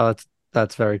 Oh,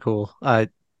 that's very cool. I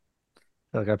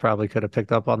feel like I probably could have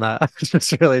picked up on that. I was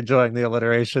just really enjoying the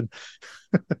alliteration.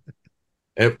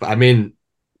 I mean,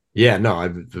 yeah, no,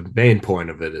 the main point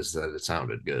of it is that it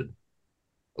sounded good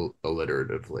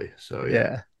alliteratively. So,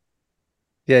 yeah.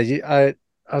 Yeah. Yeah,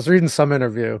 I was reading some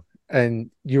interview and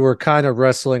you were kind of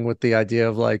wrestling with the idea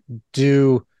of like,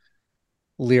 do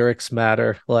lyrics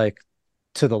matter like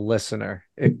to the listener?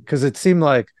 Because it seemed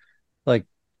like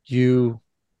you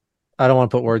I don't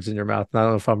want to put words in your mouth. I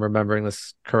don't know if I'm remembering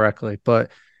this correctly,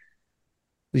 but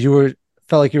you were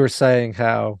felt like you were saying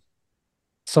how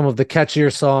some of the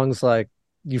catchier songs, like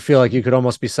you feel like you could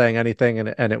almost be saying anything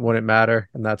and it wouldn't matter,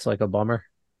 and that's like a bummer.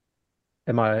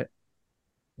 Am I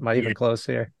even close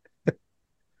here?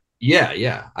 Yeah,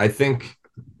 yeah. I think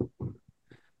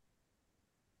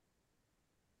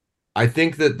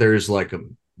that there's like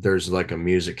a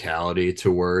musicality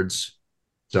to words.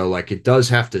 So like it does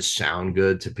have to sound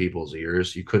good to people's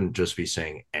ears. You couldn't just be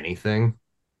saying anything,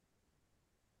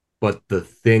 but the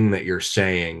thing that you're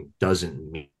saying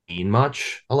doesn't mean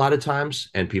much a lot of times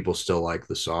and people still like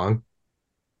the song,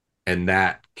 and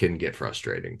that can get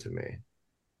frustrating to me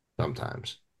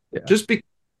sometimes. Yeah, Just because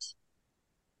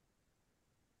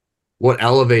what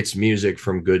elevates music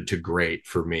from good to great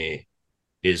for me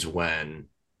is when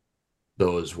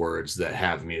those words that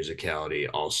have musicality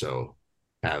also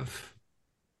have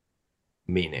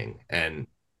meaning and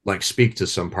like speak to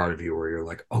some part of you where you're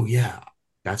like, oh yeah,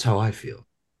 that's how I feel,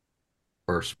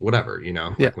 or whatever, you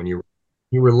know, yeah, like when you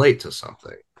relate to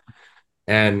something.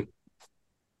 And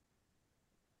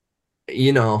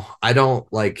you know, I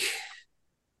don't like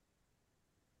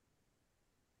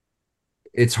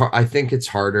it's hard. I think it's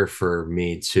harder for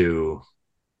me to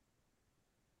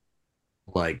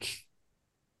like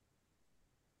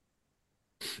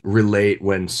relate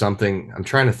when something, I'm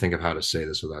trying to think of how to say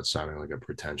this without sounding like a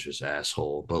pretentious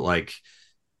asshole, but like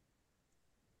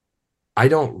I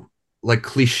don't like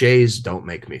cliches don't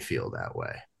make me feel that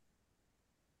way,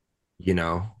 you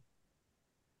know?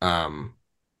 Um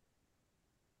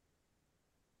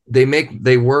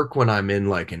they work when I'm in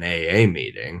like an AA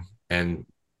meeting and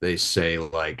they say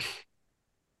like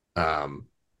um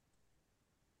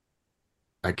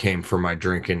I came for my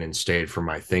drinking and stayed for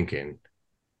my thinking.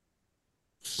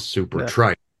 Super Yeah.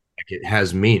 trite. Like it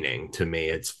has meaning to me.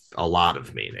 It's a lot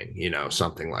of meaning,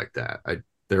 something like that.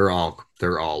 They're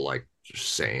all like just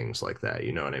sayings like that,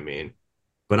 you know what I mean?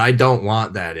 But I don't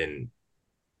want that in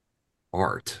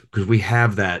art because we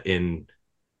have that in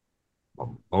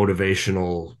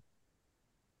motivational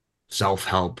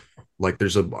self-help. Like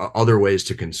there's other ways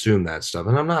to consume that stuff.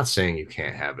 And I'm not saying you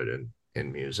can't have it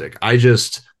in music. I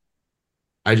just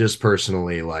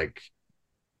personally like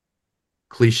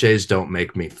cliches don't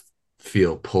make me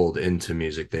feel pulled into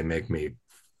music. They make me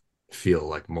feel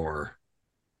like more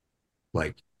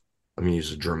like I'm gonna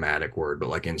use a dramatic word, but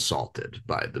like insulted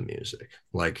by the music.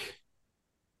 Like,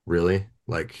 really?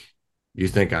 Like, you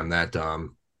think I'm that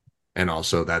dumb? And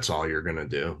also, that's all you're gonna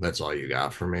do? That's all you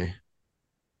got for me?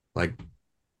 Like,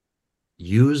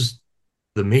 use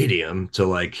the medium to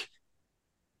like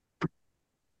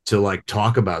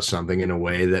talk about something in a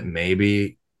way that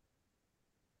maybe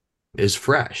is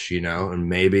fresh, and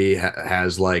maybe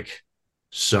has like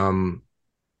some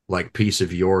like piece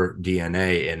of your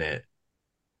DNA in it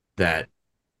that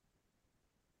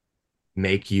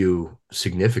make you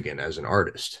significant as an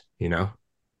artist.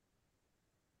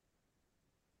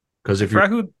 Because I if you're forgot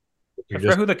who if I you're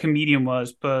forgot just who the comedian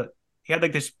was, but he had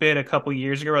like this bit a couple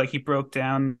years ago where like he broke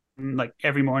down like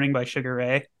Every Morning by Sugar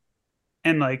Ray.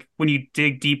 And like when you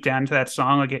dig deep down to that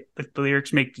song, like the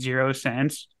lyrics make zero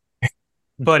sense.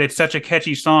 But it's such a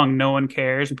catchy song, no one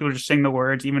cares, and people just sing the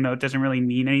words even though it doesn't really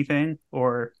mean anything,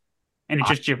 or and it's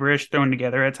just gibberish thrown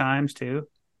together at times too.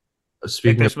 Like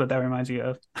speaking this is what that reminds you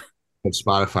of. of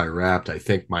Spotify Wrapped, I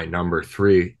think my number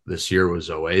three this year was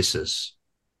Oasis,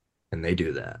 and they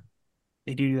do that.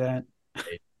 They do that.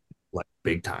 They, like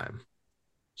big time.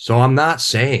 So I'm not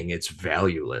saying it's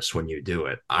valueless when you do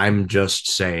it. I'm just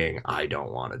saying I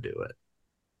don't want to do it.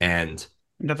 And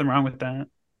Nothing wrong with that.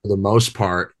 for the most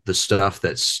part, the stuff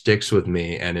that sticks with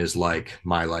me and is like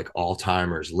my like all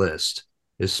timers list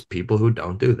is people who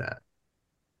don't do that.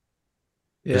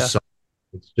 Yeah. Just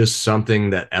it's just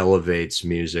something that elevates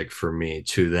music for me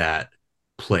to that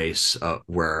place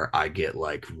where I get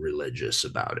like religious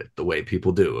about it, the way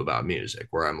people do about music,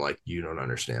 where I'm like, you don't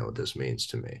understand what this means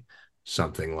to me.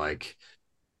 Something like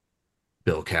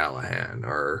Bill Callahan,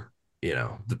 or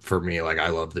for me, like I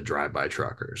love the Drive By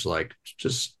Truckers, like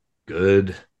just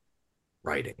good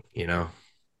writing. Yeah.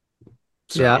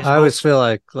 So I always feel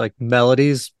like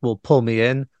melodies will pull me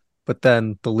in, but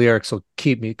then the lyrics will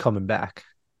keep me coming back.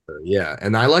 yeah,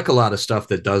 and I like a lot of stuff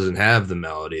that doesn't have the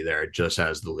melody there; it just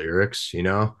has the lyrics.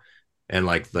 And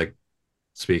like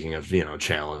speaking of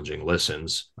challenging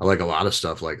listens, I like a lot of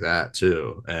stuff like that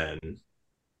too. And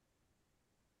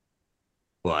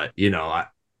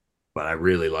but I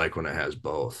really like when it has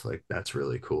both. Like that's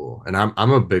really cool. And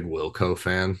I'm a big Wilco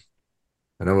fan,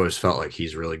 and I've always felt like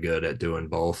he's really good at doing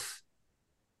both.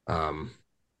 Um,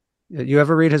 You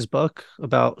ever read his book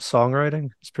about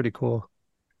songwriting? It's pretty cool.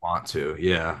 want to,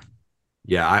 yeah,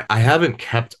 yeah. I haven't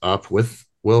kept up with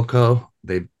Wilco.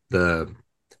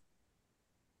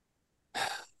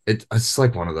 It's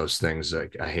like one of those things.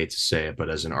 Like I hate to say it, but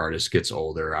as an artist gets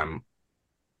older, I'm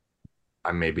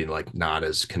maybe like not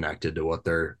as connected to what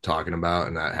they're talking about,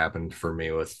 and that happened for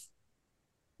me with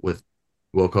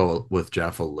Wilco with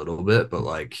Jeff a little bit, but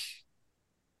like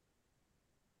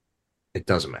it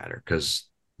doesn't matter because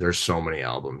there's so many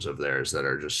albums of theirs that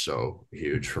are just so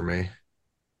huge for me.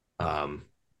 Um,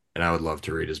 and I would love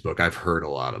to read his book. I've heard a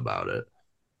lot about it.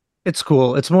 It's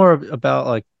cool. It's more about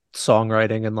like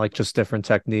songwriting and like just different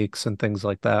techniques and things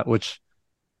like that, which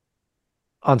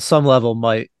on some level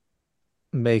might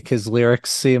make his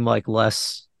lyrics seem like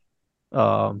less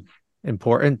um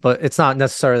important, but it's not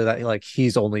necessarily that like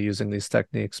he's only using these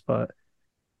techniques, but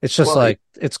it's just Well, like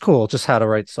it's cool just how to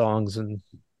write songs and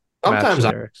match sometimes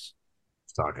I'm lyrics.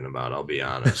 talking about, I'll be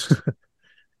honest,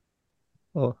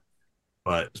 Well,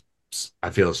 but I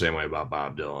feel the same way about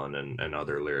Bob Dylan and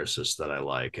other lyricists that I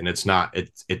like. And it's not,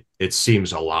 it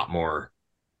seems a lot more,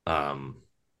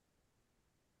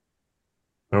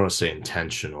 I don't want to say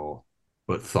intentional,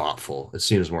 but thoughtful. It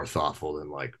seems more thoughtful than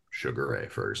like Sugar Ray,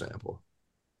 for example.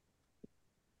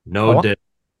 No oh, of diss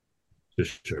to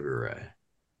Sugar Ray.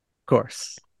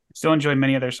 course. Still enjoy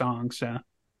many of their songs. So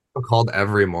Called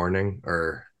Every Morning,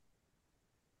 or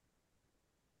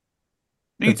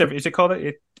I think it's every. Is it called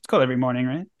It's called Every Morning,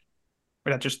 right?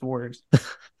 Or that's just the words.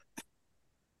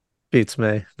 Beats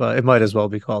me, but it might as well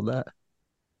be called that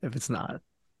if it's not.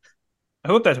 I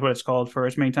hope that's what it's called for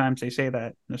as many times they say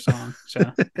that in the song.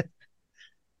 So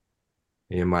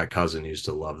Me and my cousin used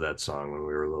to love that song when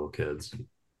we were little kids.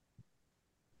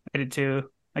 I did too.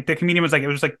 Like the comedian was like, it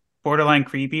was like borderline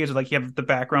creepy. It's like you have the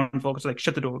background vocals like,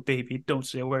 "Shut the door, baby, don't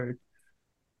say a word."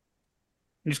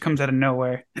 It just comes out of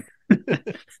nowhere.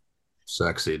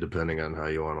 Sexy, depending on how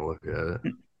you want to look at it.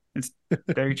 It's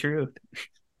very true.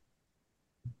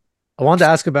 I wanted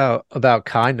to ask about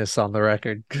kindness on the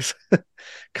record because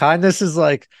kindness is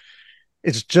like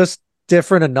it's just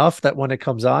different enough that when it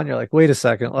comes on, you're like, wait a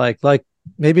second, like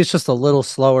maybe it's just a little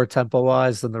slower tempo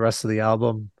wise than the rest of the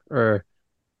album, or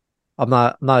I'm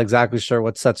not exactly sure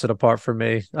what sets it apart for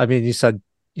me. I mean, you said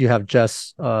you have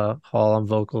Jess Hall on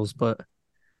vocals, but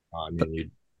I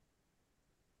mean,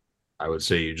 I would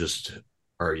say you just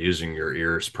are using your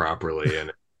ears properly,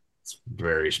 and it's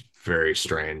very, very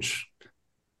strange.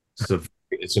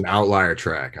 It's an outlier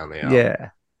track on the album. yeah,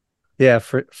 yeah,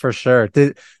 for sure.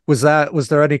 Was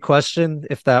there any question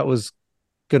if that was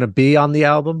gonna be on the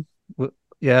album?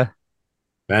 Yeah,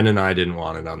 Ben and I didn't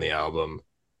want it on the album,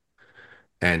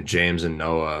 and James and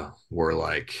Noah were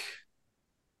like,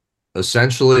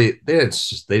 essentially, they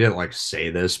didn't like say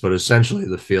this, but essentially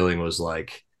the feeling was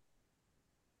like,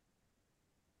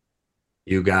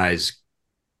 you guys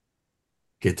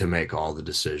get to make all the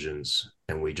decisions,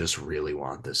 and we just really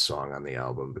want this song on the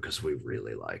album because we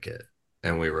really like it.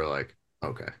 And we were like,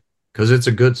 okay, because it's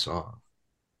a good song,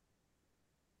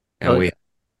 and oh we yeah, had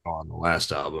it on the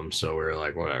last album, so we were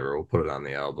like, whatever, we'll put it on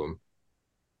the album.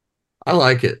 I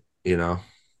like it, you know.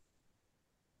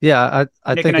 yeah.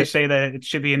 I Nick and think I it. say that it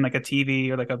should be in like a TV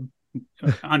or like a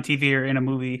on TV or in a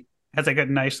movie. It has like a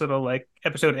nice little like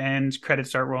episode ends, credits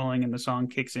start rolling, and the song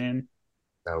kicks in,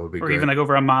 That would be or great. even like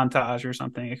over a montage or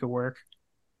something. It could work.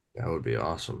 That would be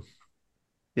awesome.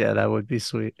 Yeah, that would be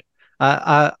sweet.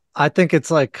 I think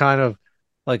it's like kind of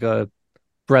like a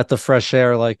breath of fresh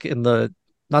air, like in the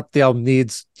not the album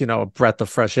needs, a breath of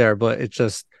fresh air, but it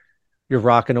just you're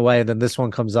rocking away and then this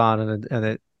one comes on and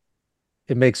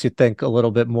it makes you think a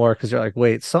little bit more because you're like,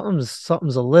 wait, something's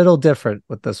a little different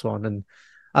with this one. And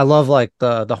I love like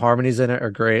the harmonies in it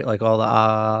are great, like all the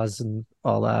ahs and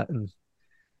all that. And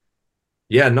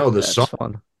Yeah, no, the yeah, it's song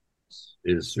fun.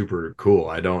 is super cool.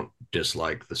 I don't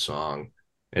dislike the song.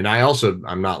 And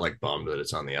I'm not like bummed that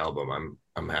it's on the album.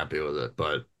 I'm happy with it,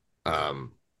 but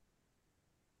um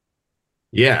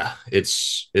yeah,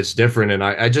 it's different, and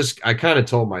I kind of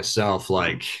told myself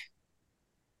like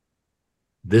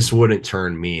this wouldn't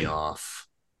turn me off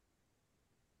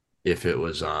if it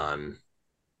was on,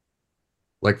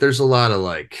 like, there's a lot of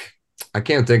like, I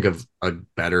can't think of a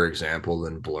better example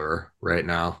than Blur right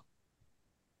now,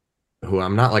 who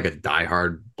I'm not like a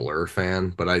diehard Blur fan,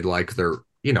 but I like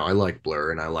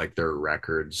Blur and I like their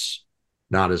records,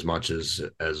 not as much as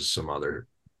some other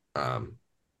um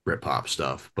Britpop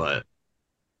stuff, but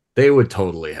they would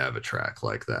totally have a track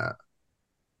like that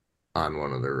on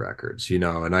one of their records,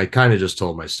 and I kind of just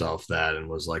told myself that and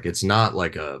was like, it's not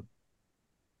like a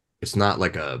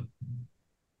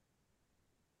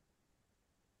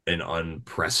an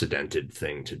unprecedented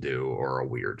thing to do or a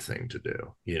weird thing to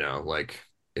do, like,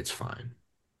 it's fine.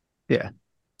 Yeah,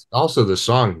 Also, the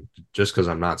song, just because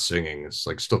I'm not singing, it's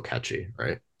like still catchy,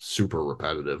 right? Super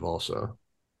repetitive also.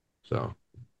 So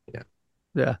yeah.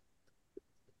 yeah,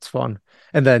 it's fun.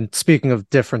 And then speaking of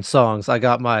different songs, I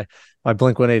got my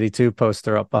Blink 182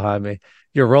 poster up behind me.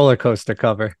 Your roller coaster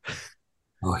cover.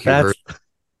 Oh, you heard. That's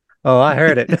oh, I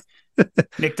heard it.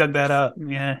 Nick dug that up.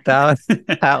 Yeah. That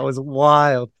that was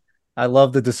wild. I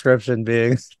love the description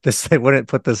being this. They wouldn't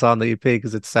put this on the EP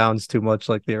because it sounds too much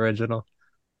like the original.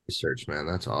 Research, man,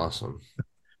 that's awesome.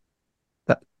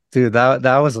 That, dude, that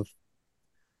was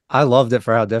I loved it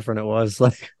for how different it was.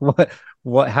 Like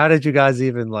what how did you guys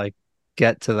even like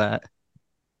get to that?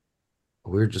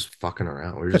 We were just fucking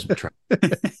around. We were just trying.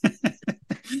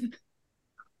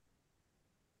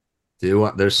 Do you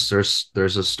want there's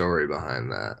a story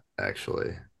behind that,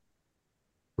 actually.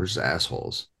 We're just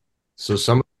assholes. So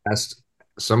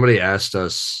somebody asked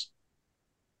us,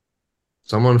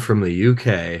 someone from the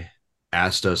UK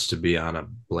asked us to be on a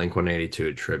Blink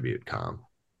 182 tribute comp.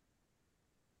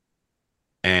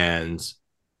 And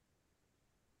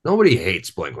nobody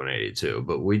hates Blink 182,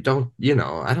 but we don't,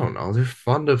 I don't know. They're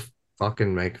fun to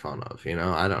fucking make fun of,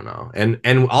 I don't know. And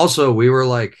also we were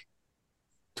like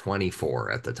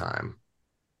 24 at the time.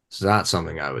 It's not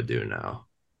something I would do now.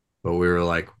 But we were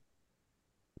like,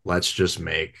 let's just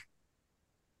make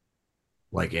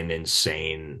like an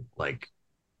insane, like,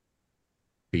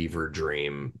 fever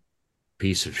dream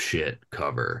piece of shit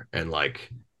cover. And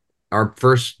like our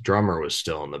first drummer was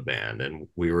still in the band, and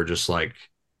we were just like,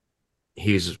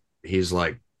 he's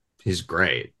like, he's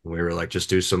great. We were like, just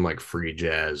do some like free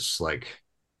jazz, like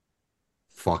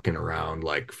fucking around,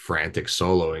 like frantic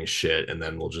soloing shit, and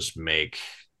then we'll just make.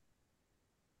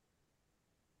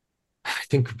 I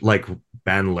think like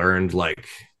Ben learned like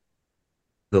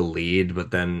the lead,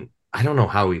 but then I don't know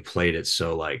how he played it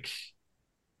so like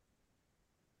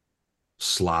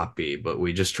sloppy, but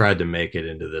we just tried to make it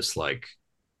into this like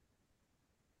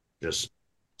just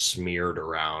smeared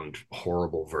around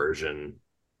horrible version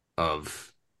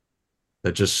of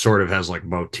that just sort of has like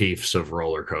motifs of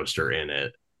roller coaster in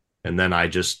it. And then I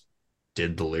just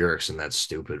did the lyrics in that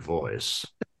stupid voice,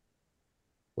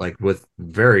 like with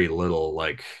very little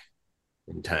like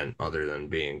intent other than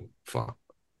being fun.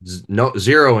 No,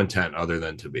 zero intent other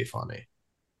than to be funny,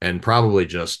 and probably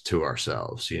just to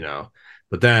ourselves, you know.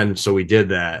 But then, so we did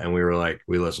that, and we were like,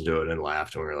 we listened to it and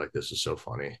laughed, and we were like, this is so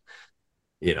funny,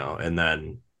 you know. And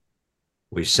then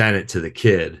we sent it to the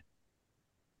kid,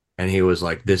 and he was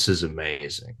like, this is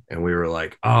amazing. And we were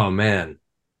like, oh man,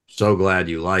 so glad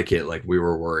you like it. Like, we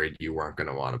were worried you weren't going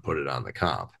to want to put it on the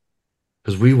comp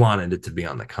because we wanted it to be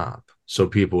on the comp. So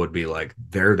people would be like,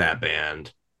 they're that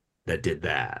band that did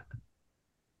that.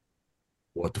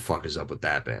 What the fuck is up with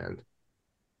that band?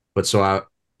 But so I,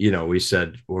 you know, we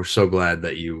said we're so glad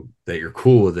that you're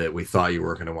cool with it. We thought you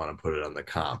were going to want to put it on the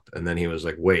comp, and then he was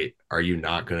like, "Wait, are you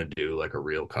not going to do like a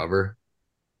real cover?"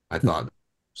 I thought it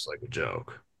was like a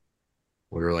joke.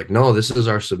 We were like, "No, this is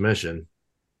our submission,"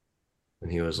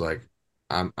 and he was like,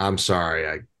 "I'm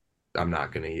sorry, I'm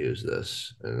not going to use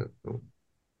this." And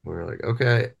we were like,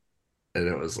 "Okay," and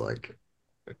it was like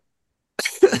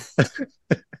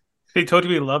They told you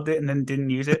we loved it and then didn't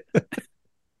use it.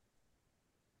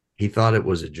 he thought it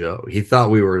was a joke. He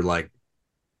thought we were like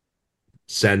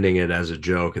sending it as a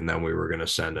joke, and then we were going to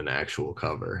send an actual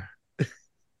cover.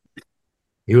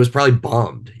 He was probably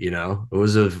bummed, you know.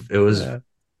 Yeah.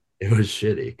 It was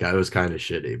shitty. Guy was kind of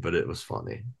shitty, but it was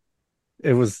funny.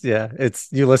 It was, yeah, it's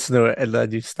you listen to it and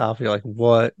then you stop, you're like,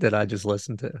 what did I just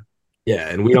listen to? Yeah,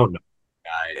 and we don't know the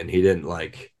guy, and he didn't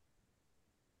like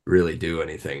really do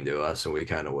anything to us, and we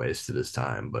kind of wasted his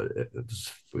time, but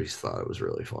we thought it was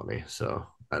really funny, so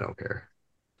I don't care.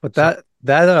 But So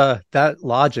that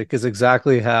logic is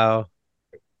exactly how,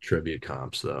 tribute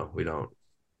comps though, we don't.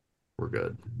 We're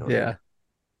good. No need. yeah.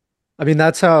 I mean,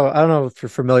 that's how I don't know if you're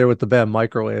familiar with the band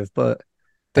Microwave, but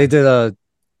they did a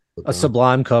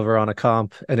Sublime cover on a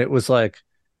comp, and it was like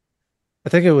I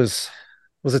think it was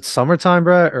it Summertime,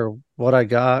 Brett, or What I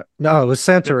Got? No, it was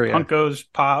The Santeria. Punk Goes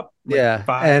Pop like Yeah,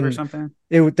 5 or and something.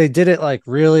 they did it like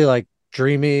really like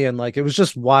dreamy and like it was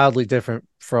just wildly different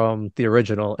from the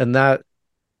original, and that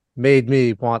made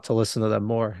me want to listen to them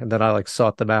more. And then I like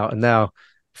sought them out, and now I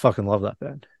fucking love that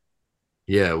band.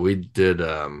 Yeah, we did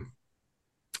a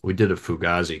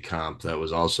Fugazi comp that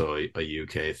was also a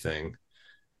UK thing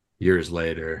years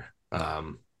later.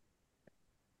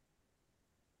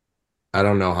 I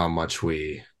don't know how much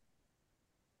we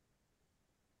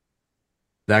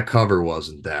that cover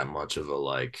wasn't that much of a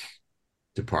like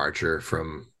departure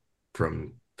from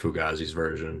Fugazi's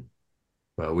version,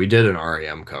 but we did an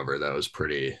REM cover that was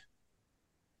pretty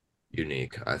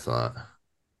unique. I thought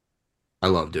I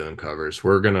love doing covers.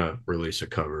 We're gonna release a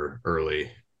cover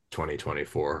early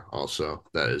 2024 also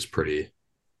that is pretty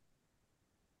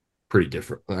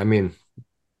different. I mean,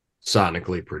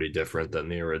 sonically pretty different than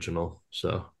the original.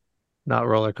 So Not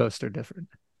roller coaster different.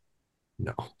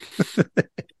 no,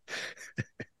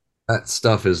 that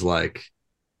stuff is like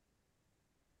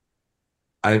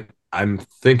I'm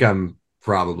think I'm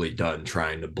probably done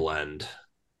trying to blend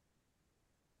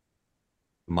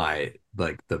my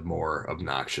like the more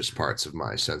obnoxious parts of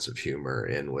my sense of humor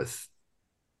in with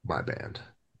my band,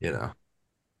 you know.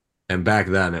 And back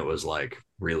then it was like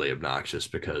really obnoxious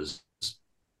because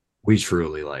we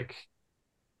truly like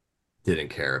didn't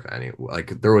care if any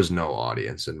like there was no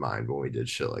audience in mind when we did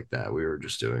shit like that. We were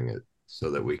just doing it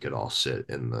so that we could all sit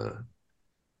in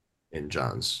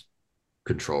John's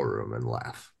control room and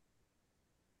laugh.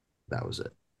 That was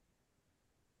it.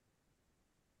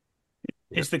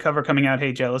 Yeah. Is the cover coming out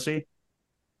Hey Jealousy?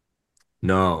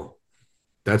 No,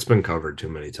 that's been covered too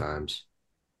many times.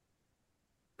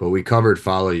 But we covered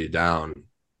Follow You Down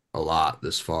a lot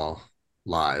this fall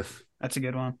live. That's a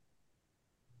good one.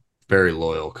 Very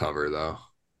loyal cover though.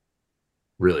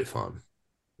 Really fun.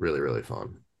 Really, really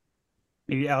fun.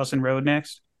 Maybe Allison Road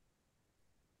next.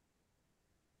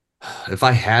 If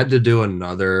I had to do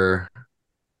another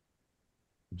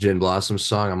Gin Blossom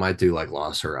song, I might do like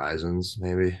Lost Horizons,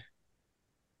 maybe.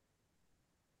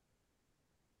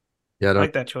 Yeah, I I don't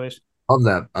like that choice. love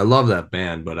that. I love that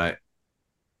band, but I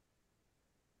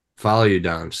Follow You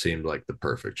Down seemed like the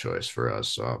perfect choice for us.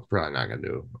 So I'm probably not gonna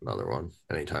do another one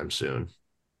anytime soon.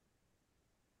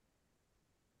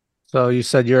 So you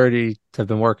said you already have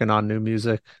been working on new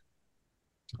music.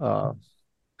 Uh,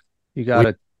 you got We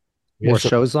a, we have more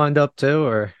some. shows lined up too,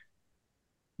 or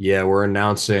Yeah, we're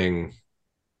announcing.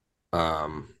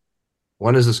 Um,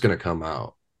 when is this going to come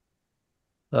out?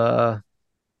 uh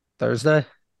Thursday?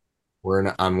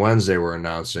 On Wednesday. We're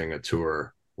announcing a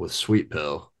tour with Sweet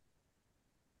Pill.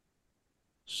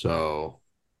 So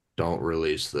don't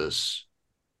release this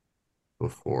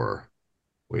before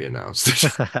we announce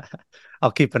it.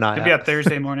 I'll keep an eye It'll be out. out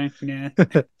Thursday morning. Yeah.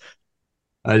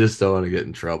 I just don't want to get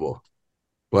in trouble.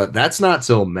 But that's not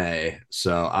till May,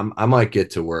 so I might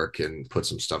get to work and put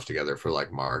some stuff together for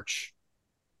like March.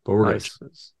 But we're gonna Nice.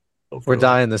 go We're for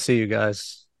like dying to see you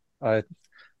guys. I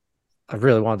I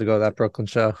really wanted to go to that Brooklyn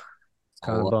show. It's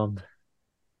kind of I'll bummed.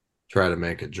 try to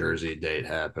make a Jersey date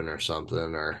happen or something,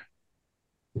 or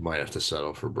we might have to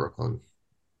settle for Brooklyn.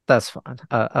 That's fine.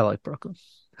 I like Brooklyn.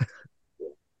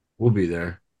 We'll be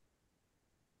there.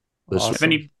 This Have Awesome.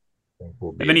 any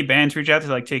will have be in any bands reach out to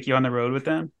like take you on the road with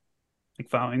them, like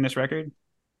following this record?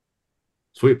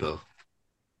 Sweet Pill.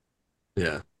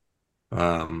 Yeah.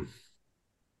 Um,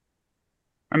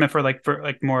 I meant for like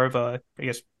more of a I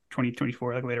guess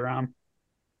 2024 like later on.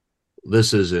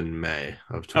 this is in May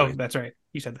of Oh, 20. that's right.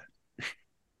 You said that.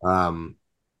 Um,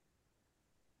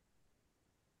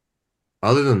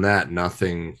 other than that,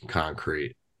 nothing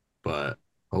concrete, but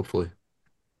hopefully,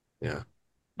 yeah,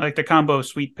 I like the combo of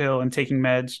Sweet Pill and Taking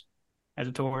Meds as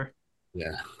a tour.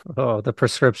 yeah. Oh, the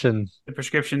prescription The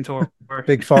prescription tour.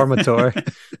 big pharma tour.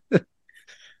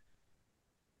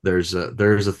 There's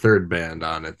a third band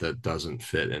on it that doesn't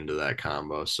fit into that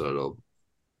combo, so it'll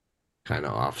kind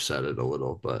of offset it a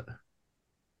little, but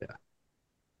yeah,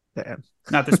 Damn.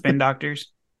 Not the Spin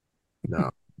Doctors. no,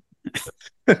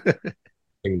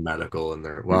 nothing medical in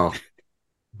there. Well,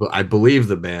 but I believe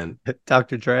the band.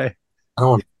 Dr. Dre. I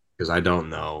don't because I don't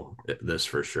know this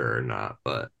for sure or not,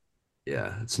 but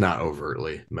yeah, it's not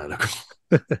overtly medical.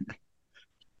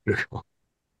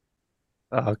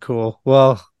 Oh, cool.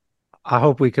 Well, I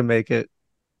hope we can make it.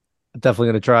 Definitely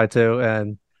going to try to,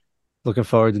 and looking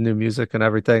forward to new music and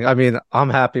everything. I mean, I'm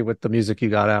happy with the music you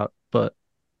got out, but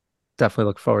definitely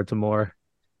look forward to more.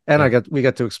 And Yeah, we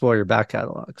get to explore your back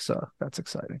catalog, so that's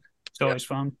exciting. It's yeah. always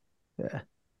fun. Yeah.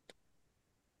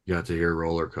 You got to hear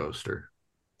Rollercoaster.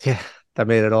 Yeah, that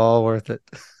made it all worth it.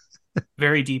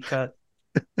 Very deep cut.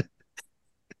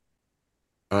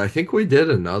 I think we did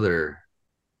another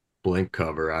Blink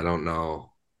cover. I don't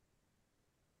know.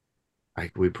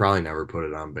 We probably never put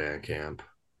it on Bandcamp.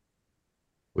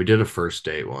 We did a first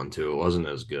date one too. It wasn't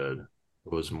as good. It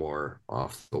was more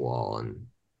off the wall and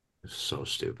so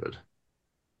stupid.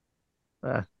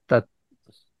 That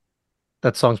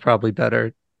that song's probably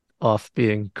better off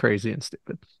being crazy and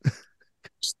stupid.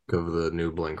 Of the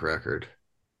new Blink record.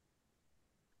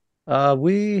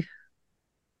 We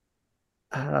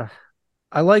uh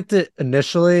I liked it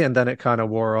initially and then it kind of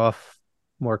wore off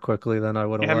more quickly than I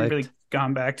would I have haven't really liked.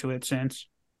 gone back to it since.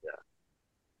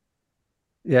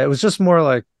 Yeah, it was just more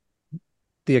like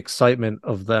the excitement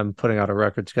of them putting out a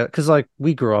record together because like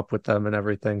we grew up with them and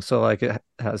everything, so like it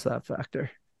has that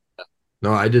factor.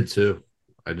 No, I did too.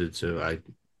 I did too.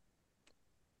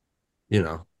 You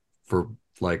know, for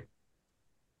like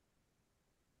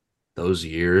those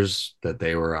years that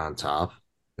they were on top,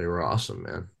 they were awesome,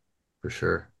 man. For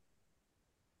sure.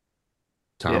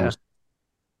 Yeah. Thomas,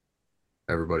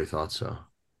 everybody thought so.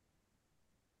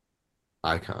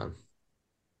 Icon.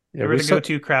 Yeah, They were we the saw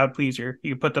go-to crowd pleaser.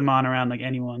 You could put them on around like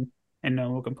anyone, and no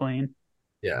one will complain.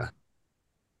 Yeah.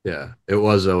 Yeah. It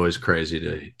was always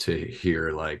crazy to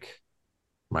hear like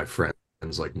my friends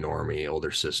like Normie,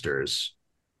 older sisters,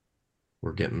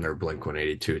 were getting their Blink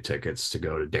 182 tickets to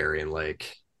go to Darien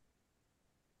Lake.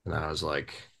 And I was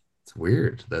like, it's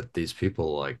weird that these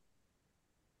people like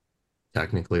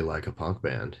technically like a punk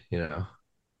band, you know?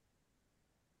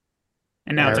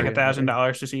 And now it's like a Darien thousand Lake.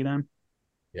 dollars to see them.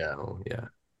 Yeah, well, yeah.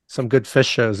 Some good fish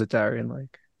shows at Darien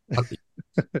Lake.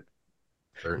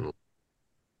 Certainly.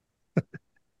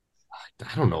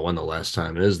 I don't know when the last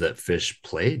time is that Fish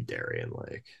played Darien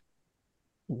Lake.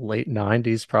 Late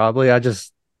 90s probably. I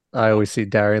always see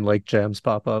Darien Lake jams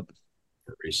pop up.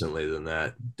 Recently than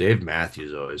that. Dave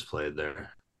Matthews always played there. I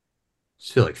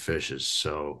just feel like Fish is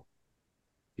so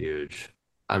huge.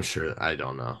 I'm sure I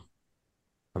don't know.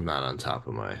 I'm not on top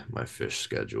of my Fish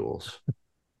schedules.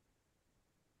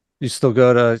 You still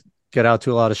go to get out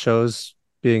to a lot of shows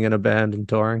being in a band and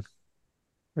touring,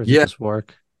 or is it Yeah, just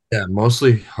work? yeah,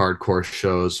 mostly hardcore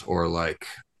shows or like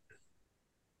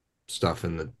stuff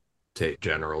in the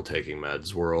general taking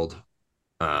meds world.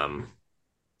 Um,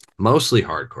 mostly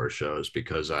hardcore shows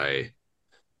because I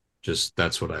just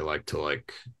that's what I like to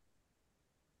like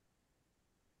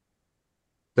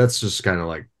that's just kind of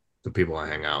like the people I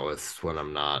hang out with when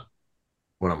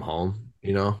I'm home,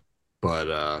 you know.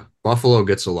 But Buffalo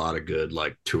gets a lot of good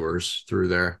like tours through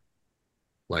there.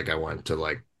 Like I went to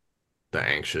like the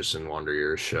Anxious and Wonder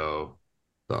Years show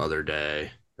the other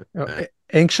day. You know, And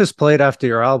Anxious played after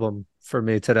your album for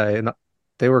me today, and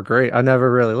they were great. I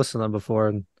never really listened to them before,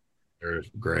 and they're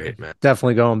great, man.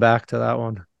 definitely going back to that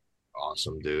one.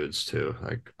 Awesome dudes too.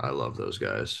 Like I love those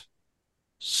guys.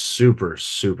 Super,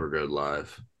 super good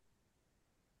live.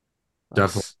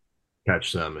 Definitely Nice.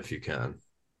 catch them if you can.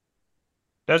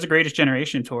 That was the Greatest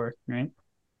Generation tour, right?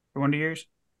 For Wonder Years.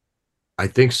 I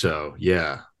think so.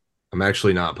 Yeah. I'm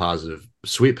actually not positive.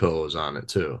 Sweet Pill was on it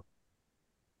too.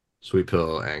 Sweet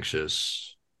Pill,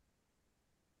 Anxious,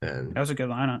 and That was a good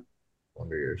lineup.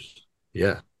 Wonder Years.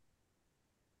 Yeah.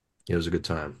 It was a good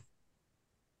time.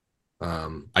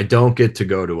 I don't get to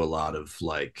go to a lot of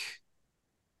like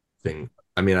thing.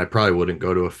 I mean, I probably wouldn't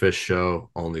go to a Fish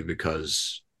show only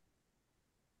because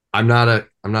I'm not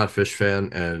a Fish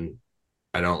fan and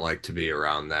I don't like to be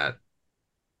around that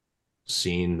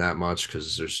scene that much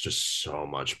because there's just so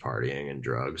much partying and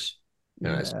drugs.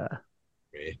 And I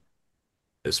Yeah.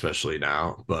 especially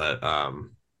now. But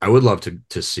I would love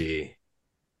to see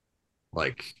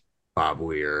like Bob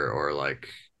Weir or like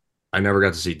I never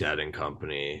got to see Dead and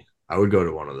Company. I would go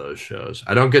to one of those shows.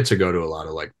 I don't get to go to a lot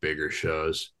of like bigger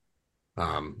shows.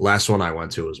 Last one I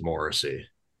went to was Morrissey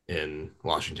in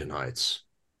Washington Heights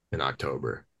in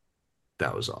October.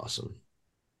 That was awesome.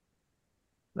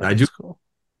 I do. That's cool.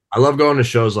 I love going to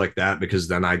shows like that because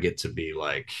then I get to be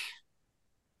like,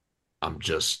 I'm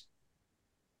just,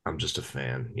 I'm just a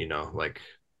fan, you know, like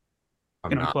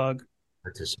I'm Can not unplug.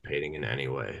 participating in any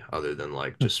way other than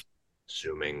like just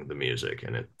consuming the music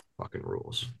and it fucking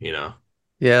rules, you know?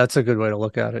 Yeah, that's a good way to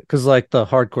look at it. Because like the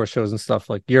hardcore shows and stuff,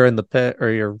 like you're in the pit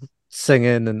or you're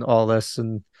singing and all this,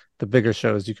 and the bigger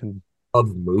shows you can.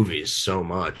 Love movies so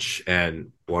much.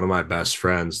 And one of my best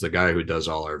friends, the guy who does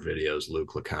all our videos,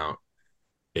 Luke LeCount,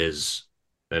 is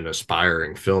an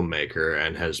aspiring filmmaker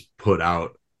and has put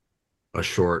out a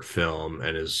short film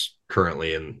and is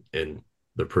currently in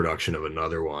the production of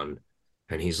another one.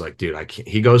 And he's like, dude, I can't.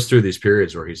 He goes through these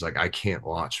periods where he's like, I can't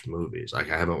watch movies. Like,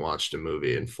 I haven't watched a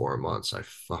movie in 4 months. I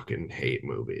fucking hate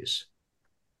movies.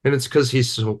 And it's because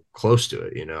he's so close to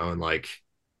it, you know? And like,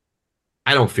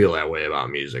 I don't feel that way about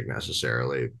music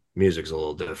necessarily. Music's a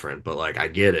little different, but like, I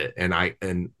get it.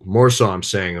 And more so, I'm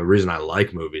saying the reason I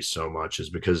like movies so much is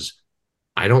because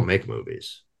I don't make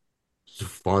movies. It's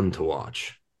fun to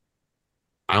watch.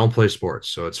 I don't play sports,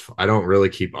 so I don't really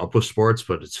keep up with sports,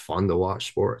 but it's fun to watch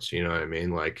sports. You know what I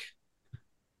mean? Like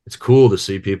it's cool to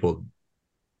see people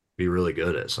be really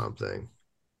good at something.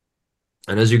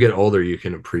 And as you get older, you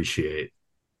can appreciate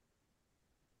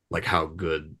like how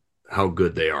good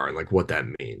they are and like what that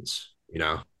means, you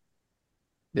know?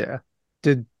 Yeah.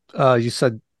 Did you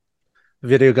said the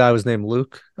video guy was named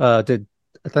Luke? Did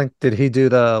he do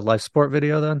the life sport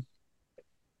video then?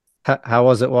 How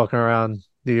was it walking around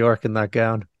New York in that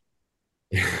gown?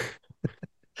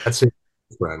 That's his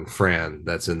friend Fran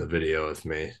that's in the video with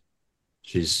me.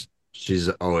 She's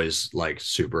always like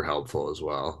super helpful as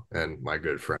well and my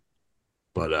good friend.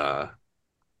 But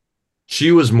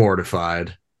she was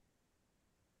mortified.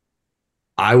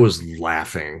 I was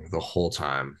laughing the whole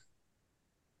time.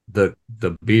 The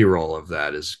B-roll of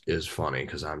that is funny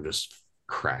because I'm just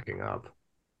cracking up.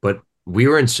 But we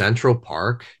were in Central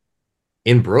Park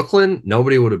in Brooklyn,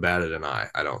 nobody would have batted an eye,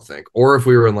 I don't think. Or if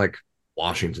we were in like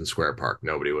Washington Square Park,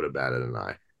 nobody would have batted an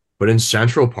eye. But in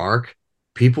Central Park,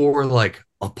 people were like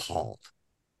appalled.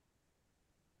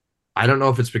 I don't know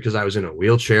if it's because I was in a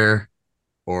wheelchair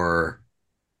or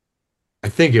I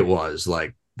think it was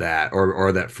like that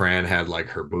or that Fran had like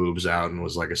her boobs out and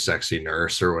was like a sexy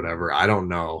nurse or whatever. I don't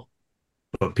know,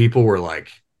 but people were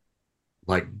like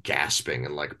gasping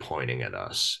and like pointing at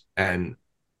us.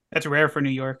 That's rare for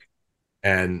New York.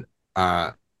 And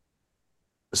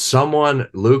someone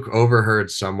Luke overheard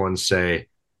someone say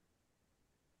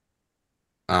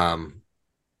um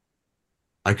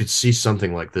I could see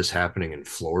something like this happening in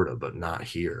Florida but not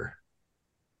here.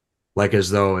 Like as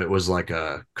though it was like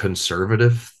a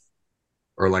conservative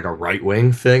or like a right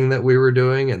wing thing that we were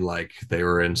doing and like they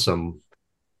were in some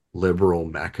liberal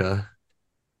mecca.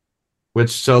 Which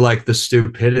so like the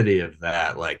stupidity of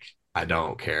that, like I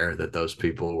don't care that those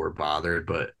people were bothered,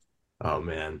 but oh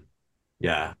man,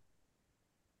 yeah.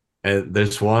 And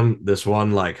this one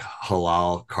like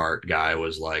halal cart guy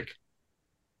was like,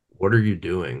 "What are you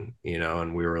doing?" You know,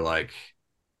 and we were like,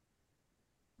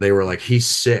 they were like, "He's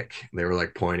sick." They were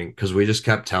like pointing because we just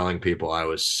kept telling people I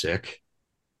was sick,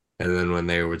 and then when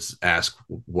they would ask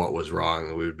what was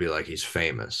wrong, we would be like, "He's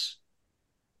famous."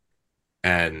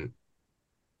 And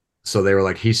so they were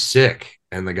like, he's sick.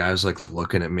 And the guy's like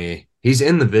looking at me. He's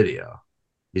in the video.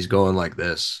 He's going like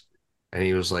this. And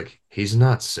he was like, he's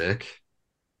not sick.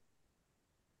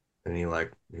 And he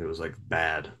was like,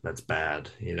 bad. That's bad.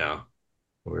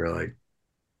 We were like,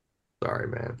 sorry,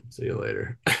 man. See you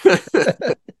later.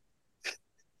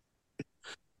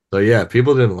 So yeah,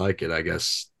 people didn't like it. I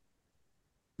guess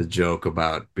the joke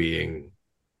about being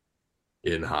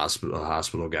in hospital, a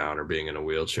hospital gown, or being in a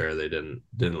wheelchair, they didn't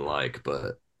like,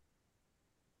 but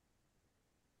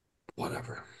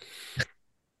whatever.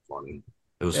 Funny.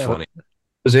 It was Yeah, funny. It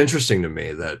was interesting to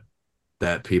me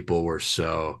that people were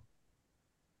so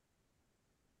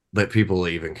that people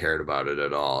even cared about it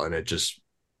at all, and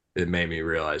it made me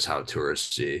realize how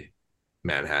touristy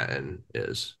Manhattan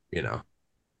is.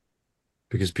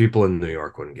 Because people in New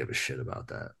York wouldn't give a shit about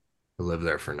that. I lived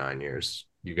there for 9 years.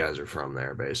 You guys are from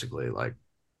there, basically. Like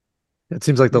it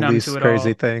seems like the Numb to least it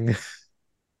crazy all. thing.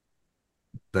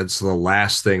 that's the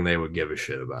last thing they would give a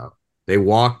shit about. They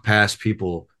walk past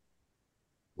people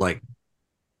like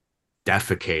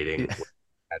defecating Yeah. with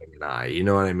having an eye. You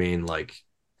know what I mean? Like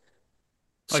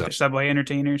Like so. the subway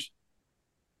entertainers.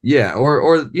 Yeah,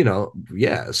 or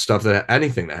yeah, stuff that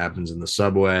anything that happens in the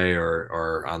subway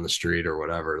or on the street or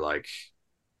whatever. Like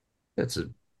it's a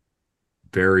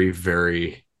very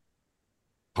very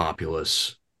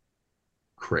populous,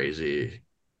 crazy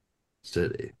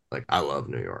city. Like I love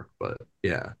New York, but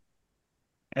yeah,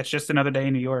 It's just another day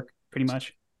in New York, pretty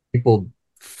much. people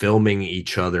filming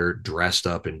each other dressed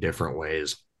up in different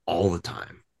ways all the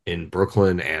time in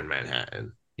Brooklyn and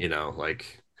Manhattan.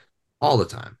 Like all the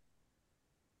time.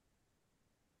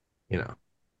 You know,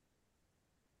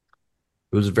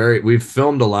 we've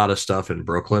filmed a lot of stuff in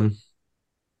Brooklyn.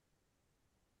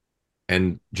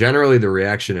 And generally, the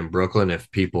reaction in Brooklyn, if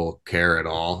people care at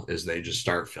all, is they just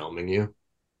start filming you.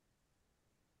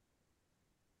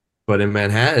 But in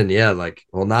Manhattan, yeah, like,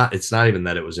 well, it's not even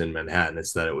that it was in Manhattan,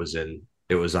 it's that it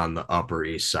was on the Upper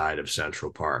East Side of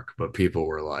Central Park. But people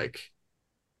were like,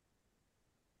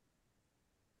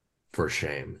 for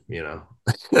shame.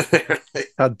 It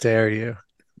How dare you?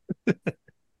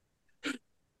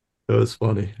 was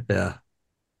funny. Yeah.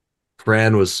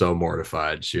 Fran was so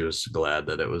mortified. She was glad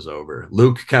that it was over.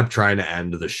 Luke kept trying to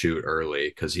end the shoot early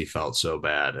because he felt so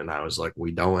bad. And I was like,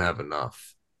 we don't have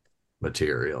enough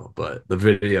material, but the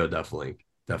video definitely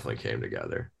came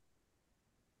together.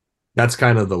 That's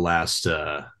kind of the last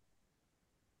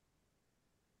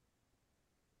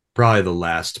probably the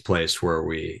last place where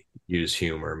we use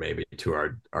humor maybe to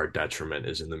our detriment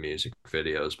is in the music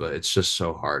videos, but it's just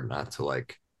so hard not to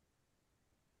like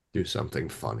do something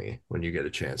funny when you get a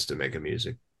chance to make a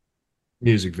music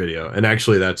video. And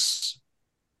actually that's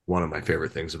one of my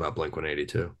favorite things about Blink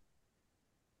 182.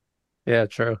 Yeah,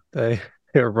 true. They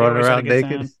were They running always had a around good naked.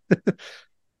 time.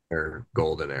 Their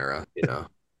golden era.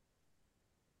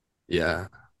 Yeah.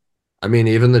 I mean,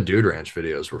 even the Dude Ranch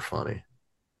videos were funny.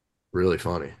 Really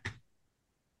funny.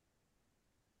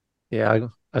 Yeah,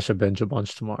 I should binge a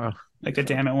bunch tomorrow. Like the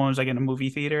Damn It one was like in a movie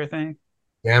theater thing,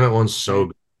 Damn it one's so right?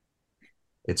 good.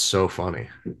 It's so funny.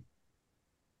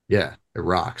 Yeah, it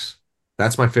rocks.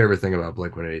 That's my favorite thing about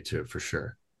Blink 182 for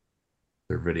sure.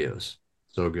 Their videos.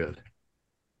 So good.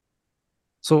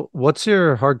 So, what's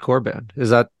your hardcore band? Is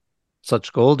that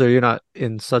Such Gold, or you're not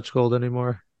in Such Gold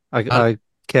anymore? Uh, I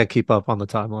can't keep up on the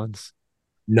timelines.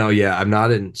 no, yeah, I'm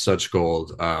not in Such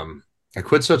Gold. I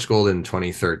quit Such Gold in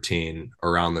 2013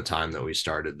 around the time that we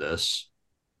started this.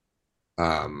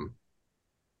 Um,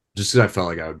 just because I felt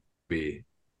like I would be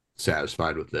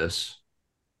satisfied with this.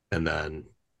 And then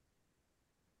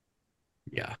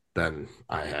yeah, then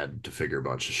I had to figure a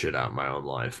bunch of shit out in my own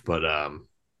life. But I'm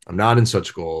not in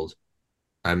Such Gold.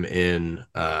 I'm in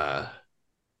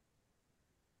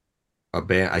a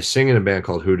band. I sing in a band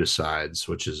called Who Decides,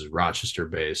 which is Rochester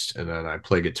based, and then I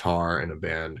play guitar in a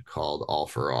band called All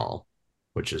for All,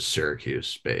 which is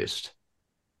Syracuse based.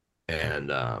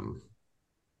 And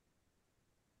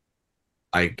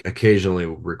I occasionally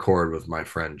record with my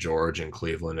friend George in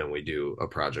Cleveland, and we do a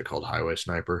project called Highway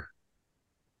Sniper,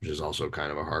 which is also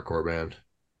kind of a hardcore band.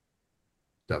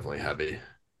 Definitely heavy.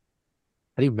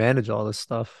 How do you manage all this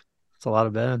stuff? It's a lot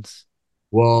of bands.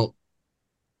 Well,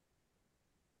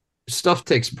 stuff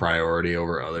takes priority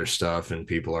over other stuff, and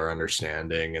people are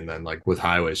understanding. And then, like with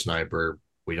Highway Sniper,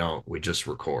 we just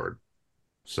record.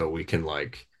 So we can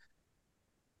like,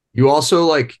 you also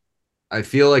like, I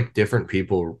feel like different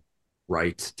people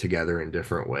write together in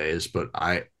different ways, but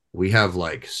we have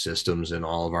like systems in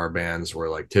all of our bands where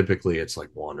like typically it's like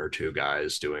one or two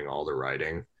guys doing all the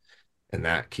writing, and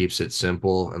that keeps it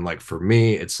simple. And like for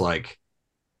me, it's like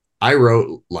I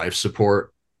wrote Life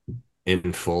Support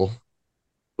in full,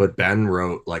 but Ben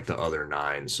wrote like the other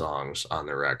 9 songs on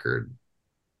the record,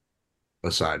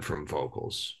 aside from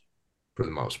vocals, for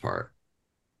the most part.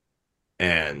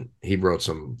 And he wrote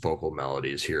some vocal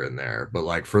melodies here and there, but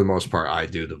like for the most part, I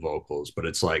do the vocals. But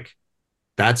it's like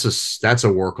that's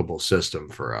a workable system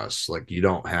for us. Like you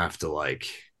don't have to like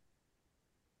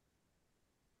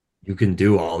you can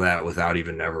do all that without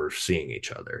even ever seeing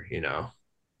each other.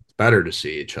 It's better to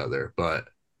see each other, but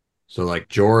so like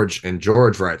George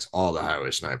writes all the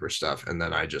Highway Sniper stuff, and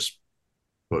then I just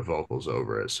put vocals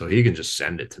over it. So he can just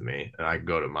send it to me, and I can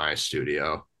go to my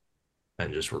studio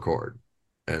and just record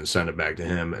and send it back to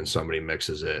him, and somebody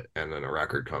mixes it, and then a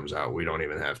record comes out. We don't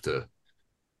even have to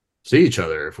see each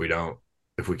other if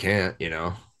we can't.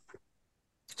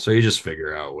 So you just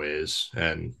figure out ways.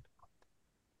 And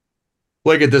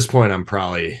like at this point, I'm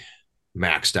probably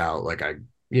maxed out. Like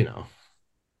you know,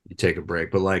 you take a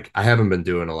break, but like I haven't been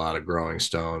doing a lot of Growing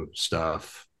Stone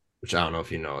stuff, which I don't know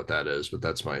if you know what that is, but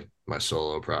that's my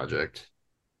solo project.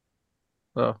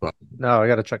 Oh, But no, I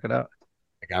got to check it out.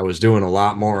 like I was doing a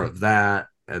lot more of that,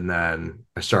 and then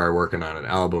I started working on an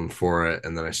album for it,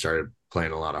 and then I started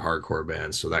playing a lot of hardcore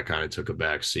bands, so that kind of took a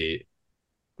back seat.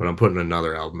 But I'm putting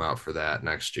another album out for that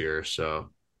next year,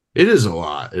 so it is a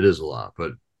lot. It is a lot,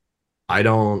 but I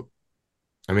don't.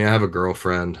 I mean, I have a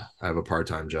girlfriend, I have a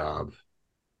part-time job,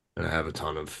 and I have a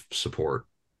ton of support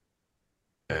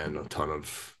and a ton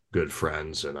of good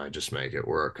friends, and I just make it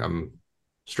work. I'm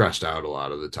stressed out a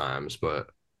lot of the times, but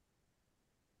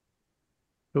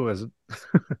Who isn't?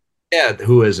 yeah,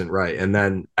 who isn't, right? And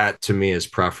then that to me is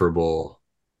preferable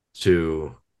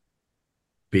to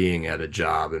being at a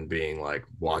job and being like,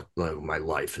 what, like, my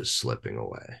life is slipping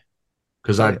away.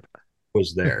 Because Oh I yeah,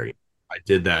 was there. I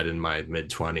did that in my mid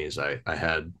 20s. I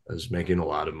was making a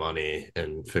lot of money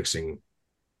and fixing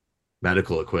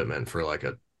medical equipment for like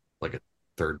a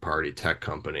third party tech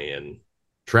company and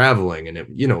traveling, and it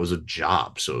was a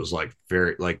job, so it was like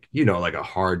very like like a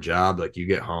hard job. Like you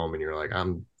get home and you're like,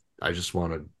 I just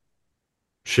want to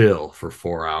chill for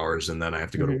 4 hours, and then I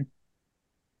have to go to. Mm-hmm.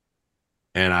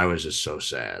 And I was just so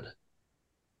sad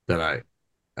that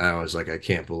I was like, I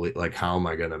can't believe, like, how am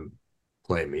I gonna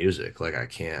play music? Like I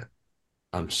can't.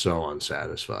 I'm so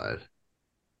unsatisfied.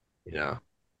 you know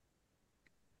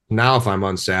Now if I'm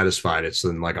unsatisfied, it's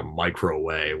in like a micro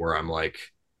way where I'm like,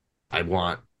 I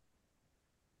want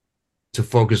to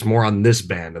focus more on this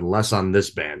band and less on this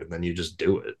band, and then you just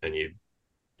do it, and you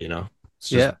know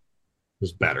it's yeah.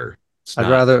 just better. It's I'd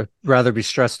not. rather be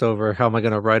stressed over how am I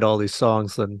going to write all these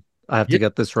songs than I have to Yeah.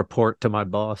 get this report to my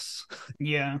boss.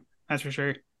 Yeah, that's for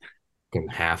sure.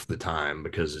 Half the time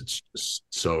because it's just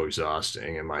so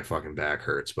exhausting and my fucking back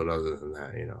hurts, but other than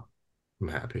that, I'm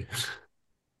happy.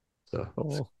 So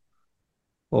Cool.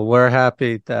 Well, we're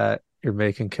happy that you're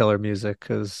making killer music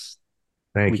because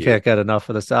we thank you. can't get enough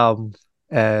of this album,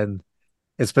 and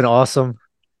it's been awesome.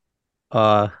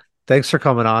 Uh, Thanks for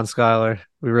coming on, Skylar.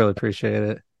 We really appreciate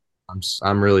it.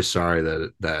 I'm really sorry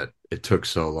that it took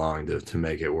so long to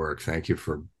make it work. Thank you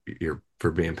for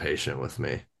being patient with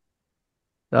me.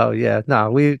 Oh yeah,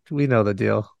 no, we know the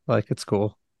deal. Like it's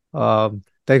cool.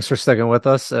 Thanks for sticking with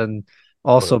us and But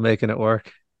also of making it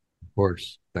work.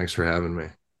 course, thanks for having me.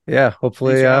 Yeah, Thanks,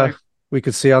 hopefully Skylar. we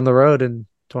could see you on the road in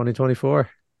 2024.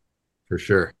 For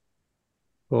sure.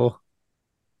 Cool.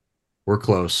 We're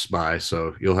close by,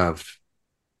 so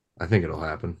I think it'll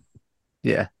happen.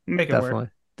 Yeah, Make it work. definitely.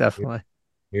 Definitely.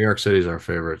 New York City is our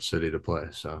favorite city to play,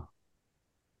 so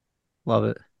Love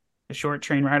it. A short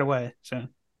train ride away. So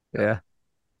yeah. Yeah.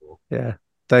 Cool. Yeah.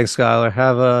 Thanks, Skylar.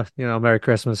 Have a, Merry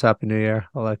Christmas, Happy New Year,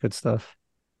 all that good stuff.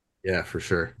 Yeah, for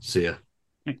sure. See ya.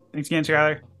 thanks again,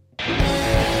 Skylar.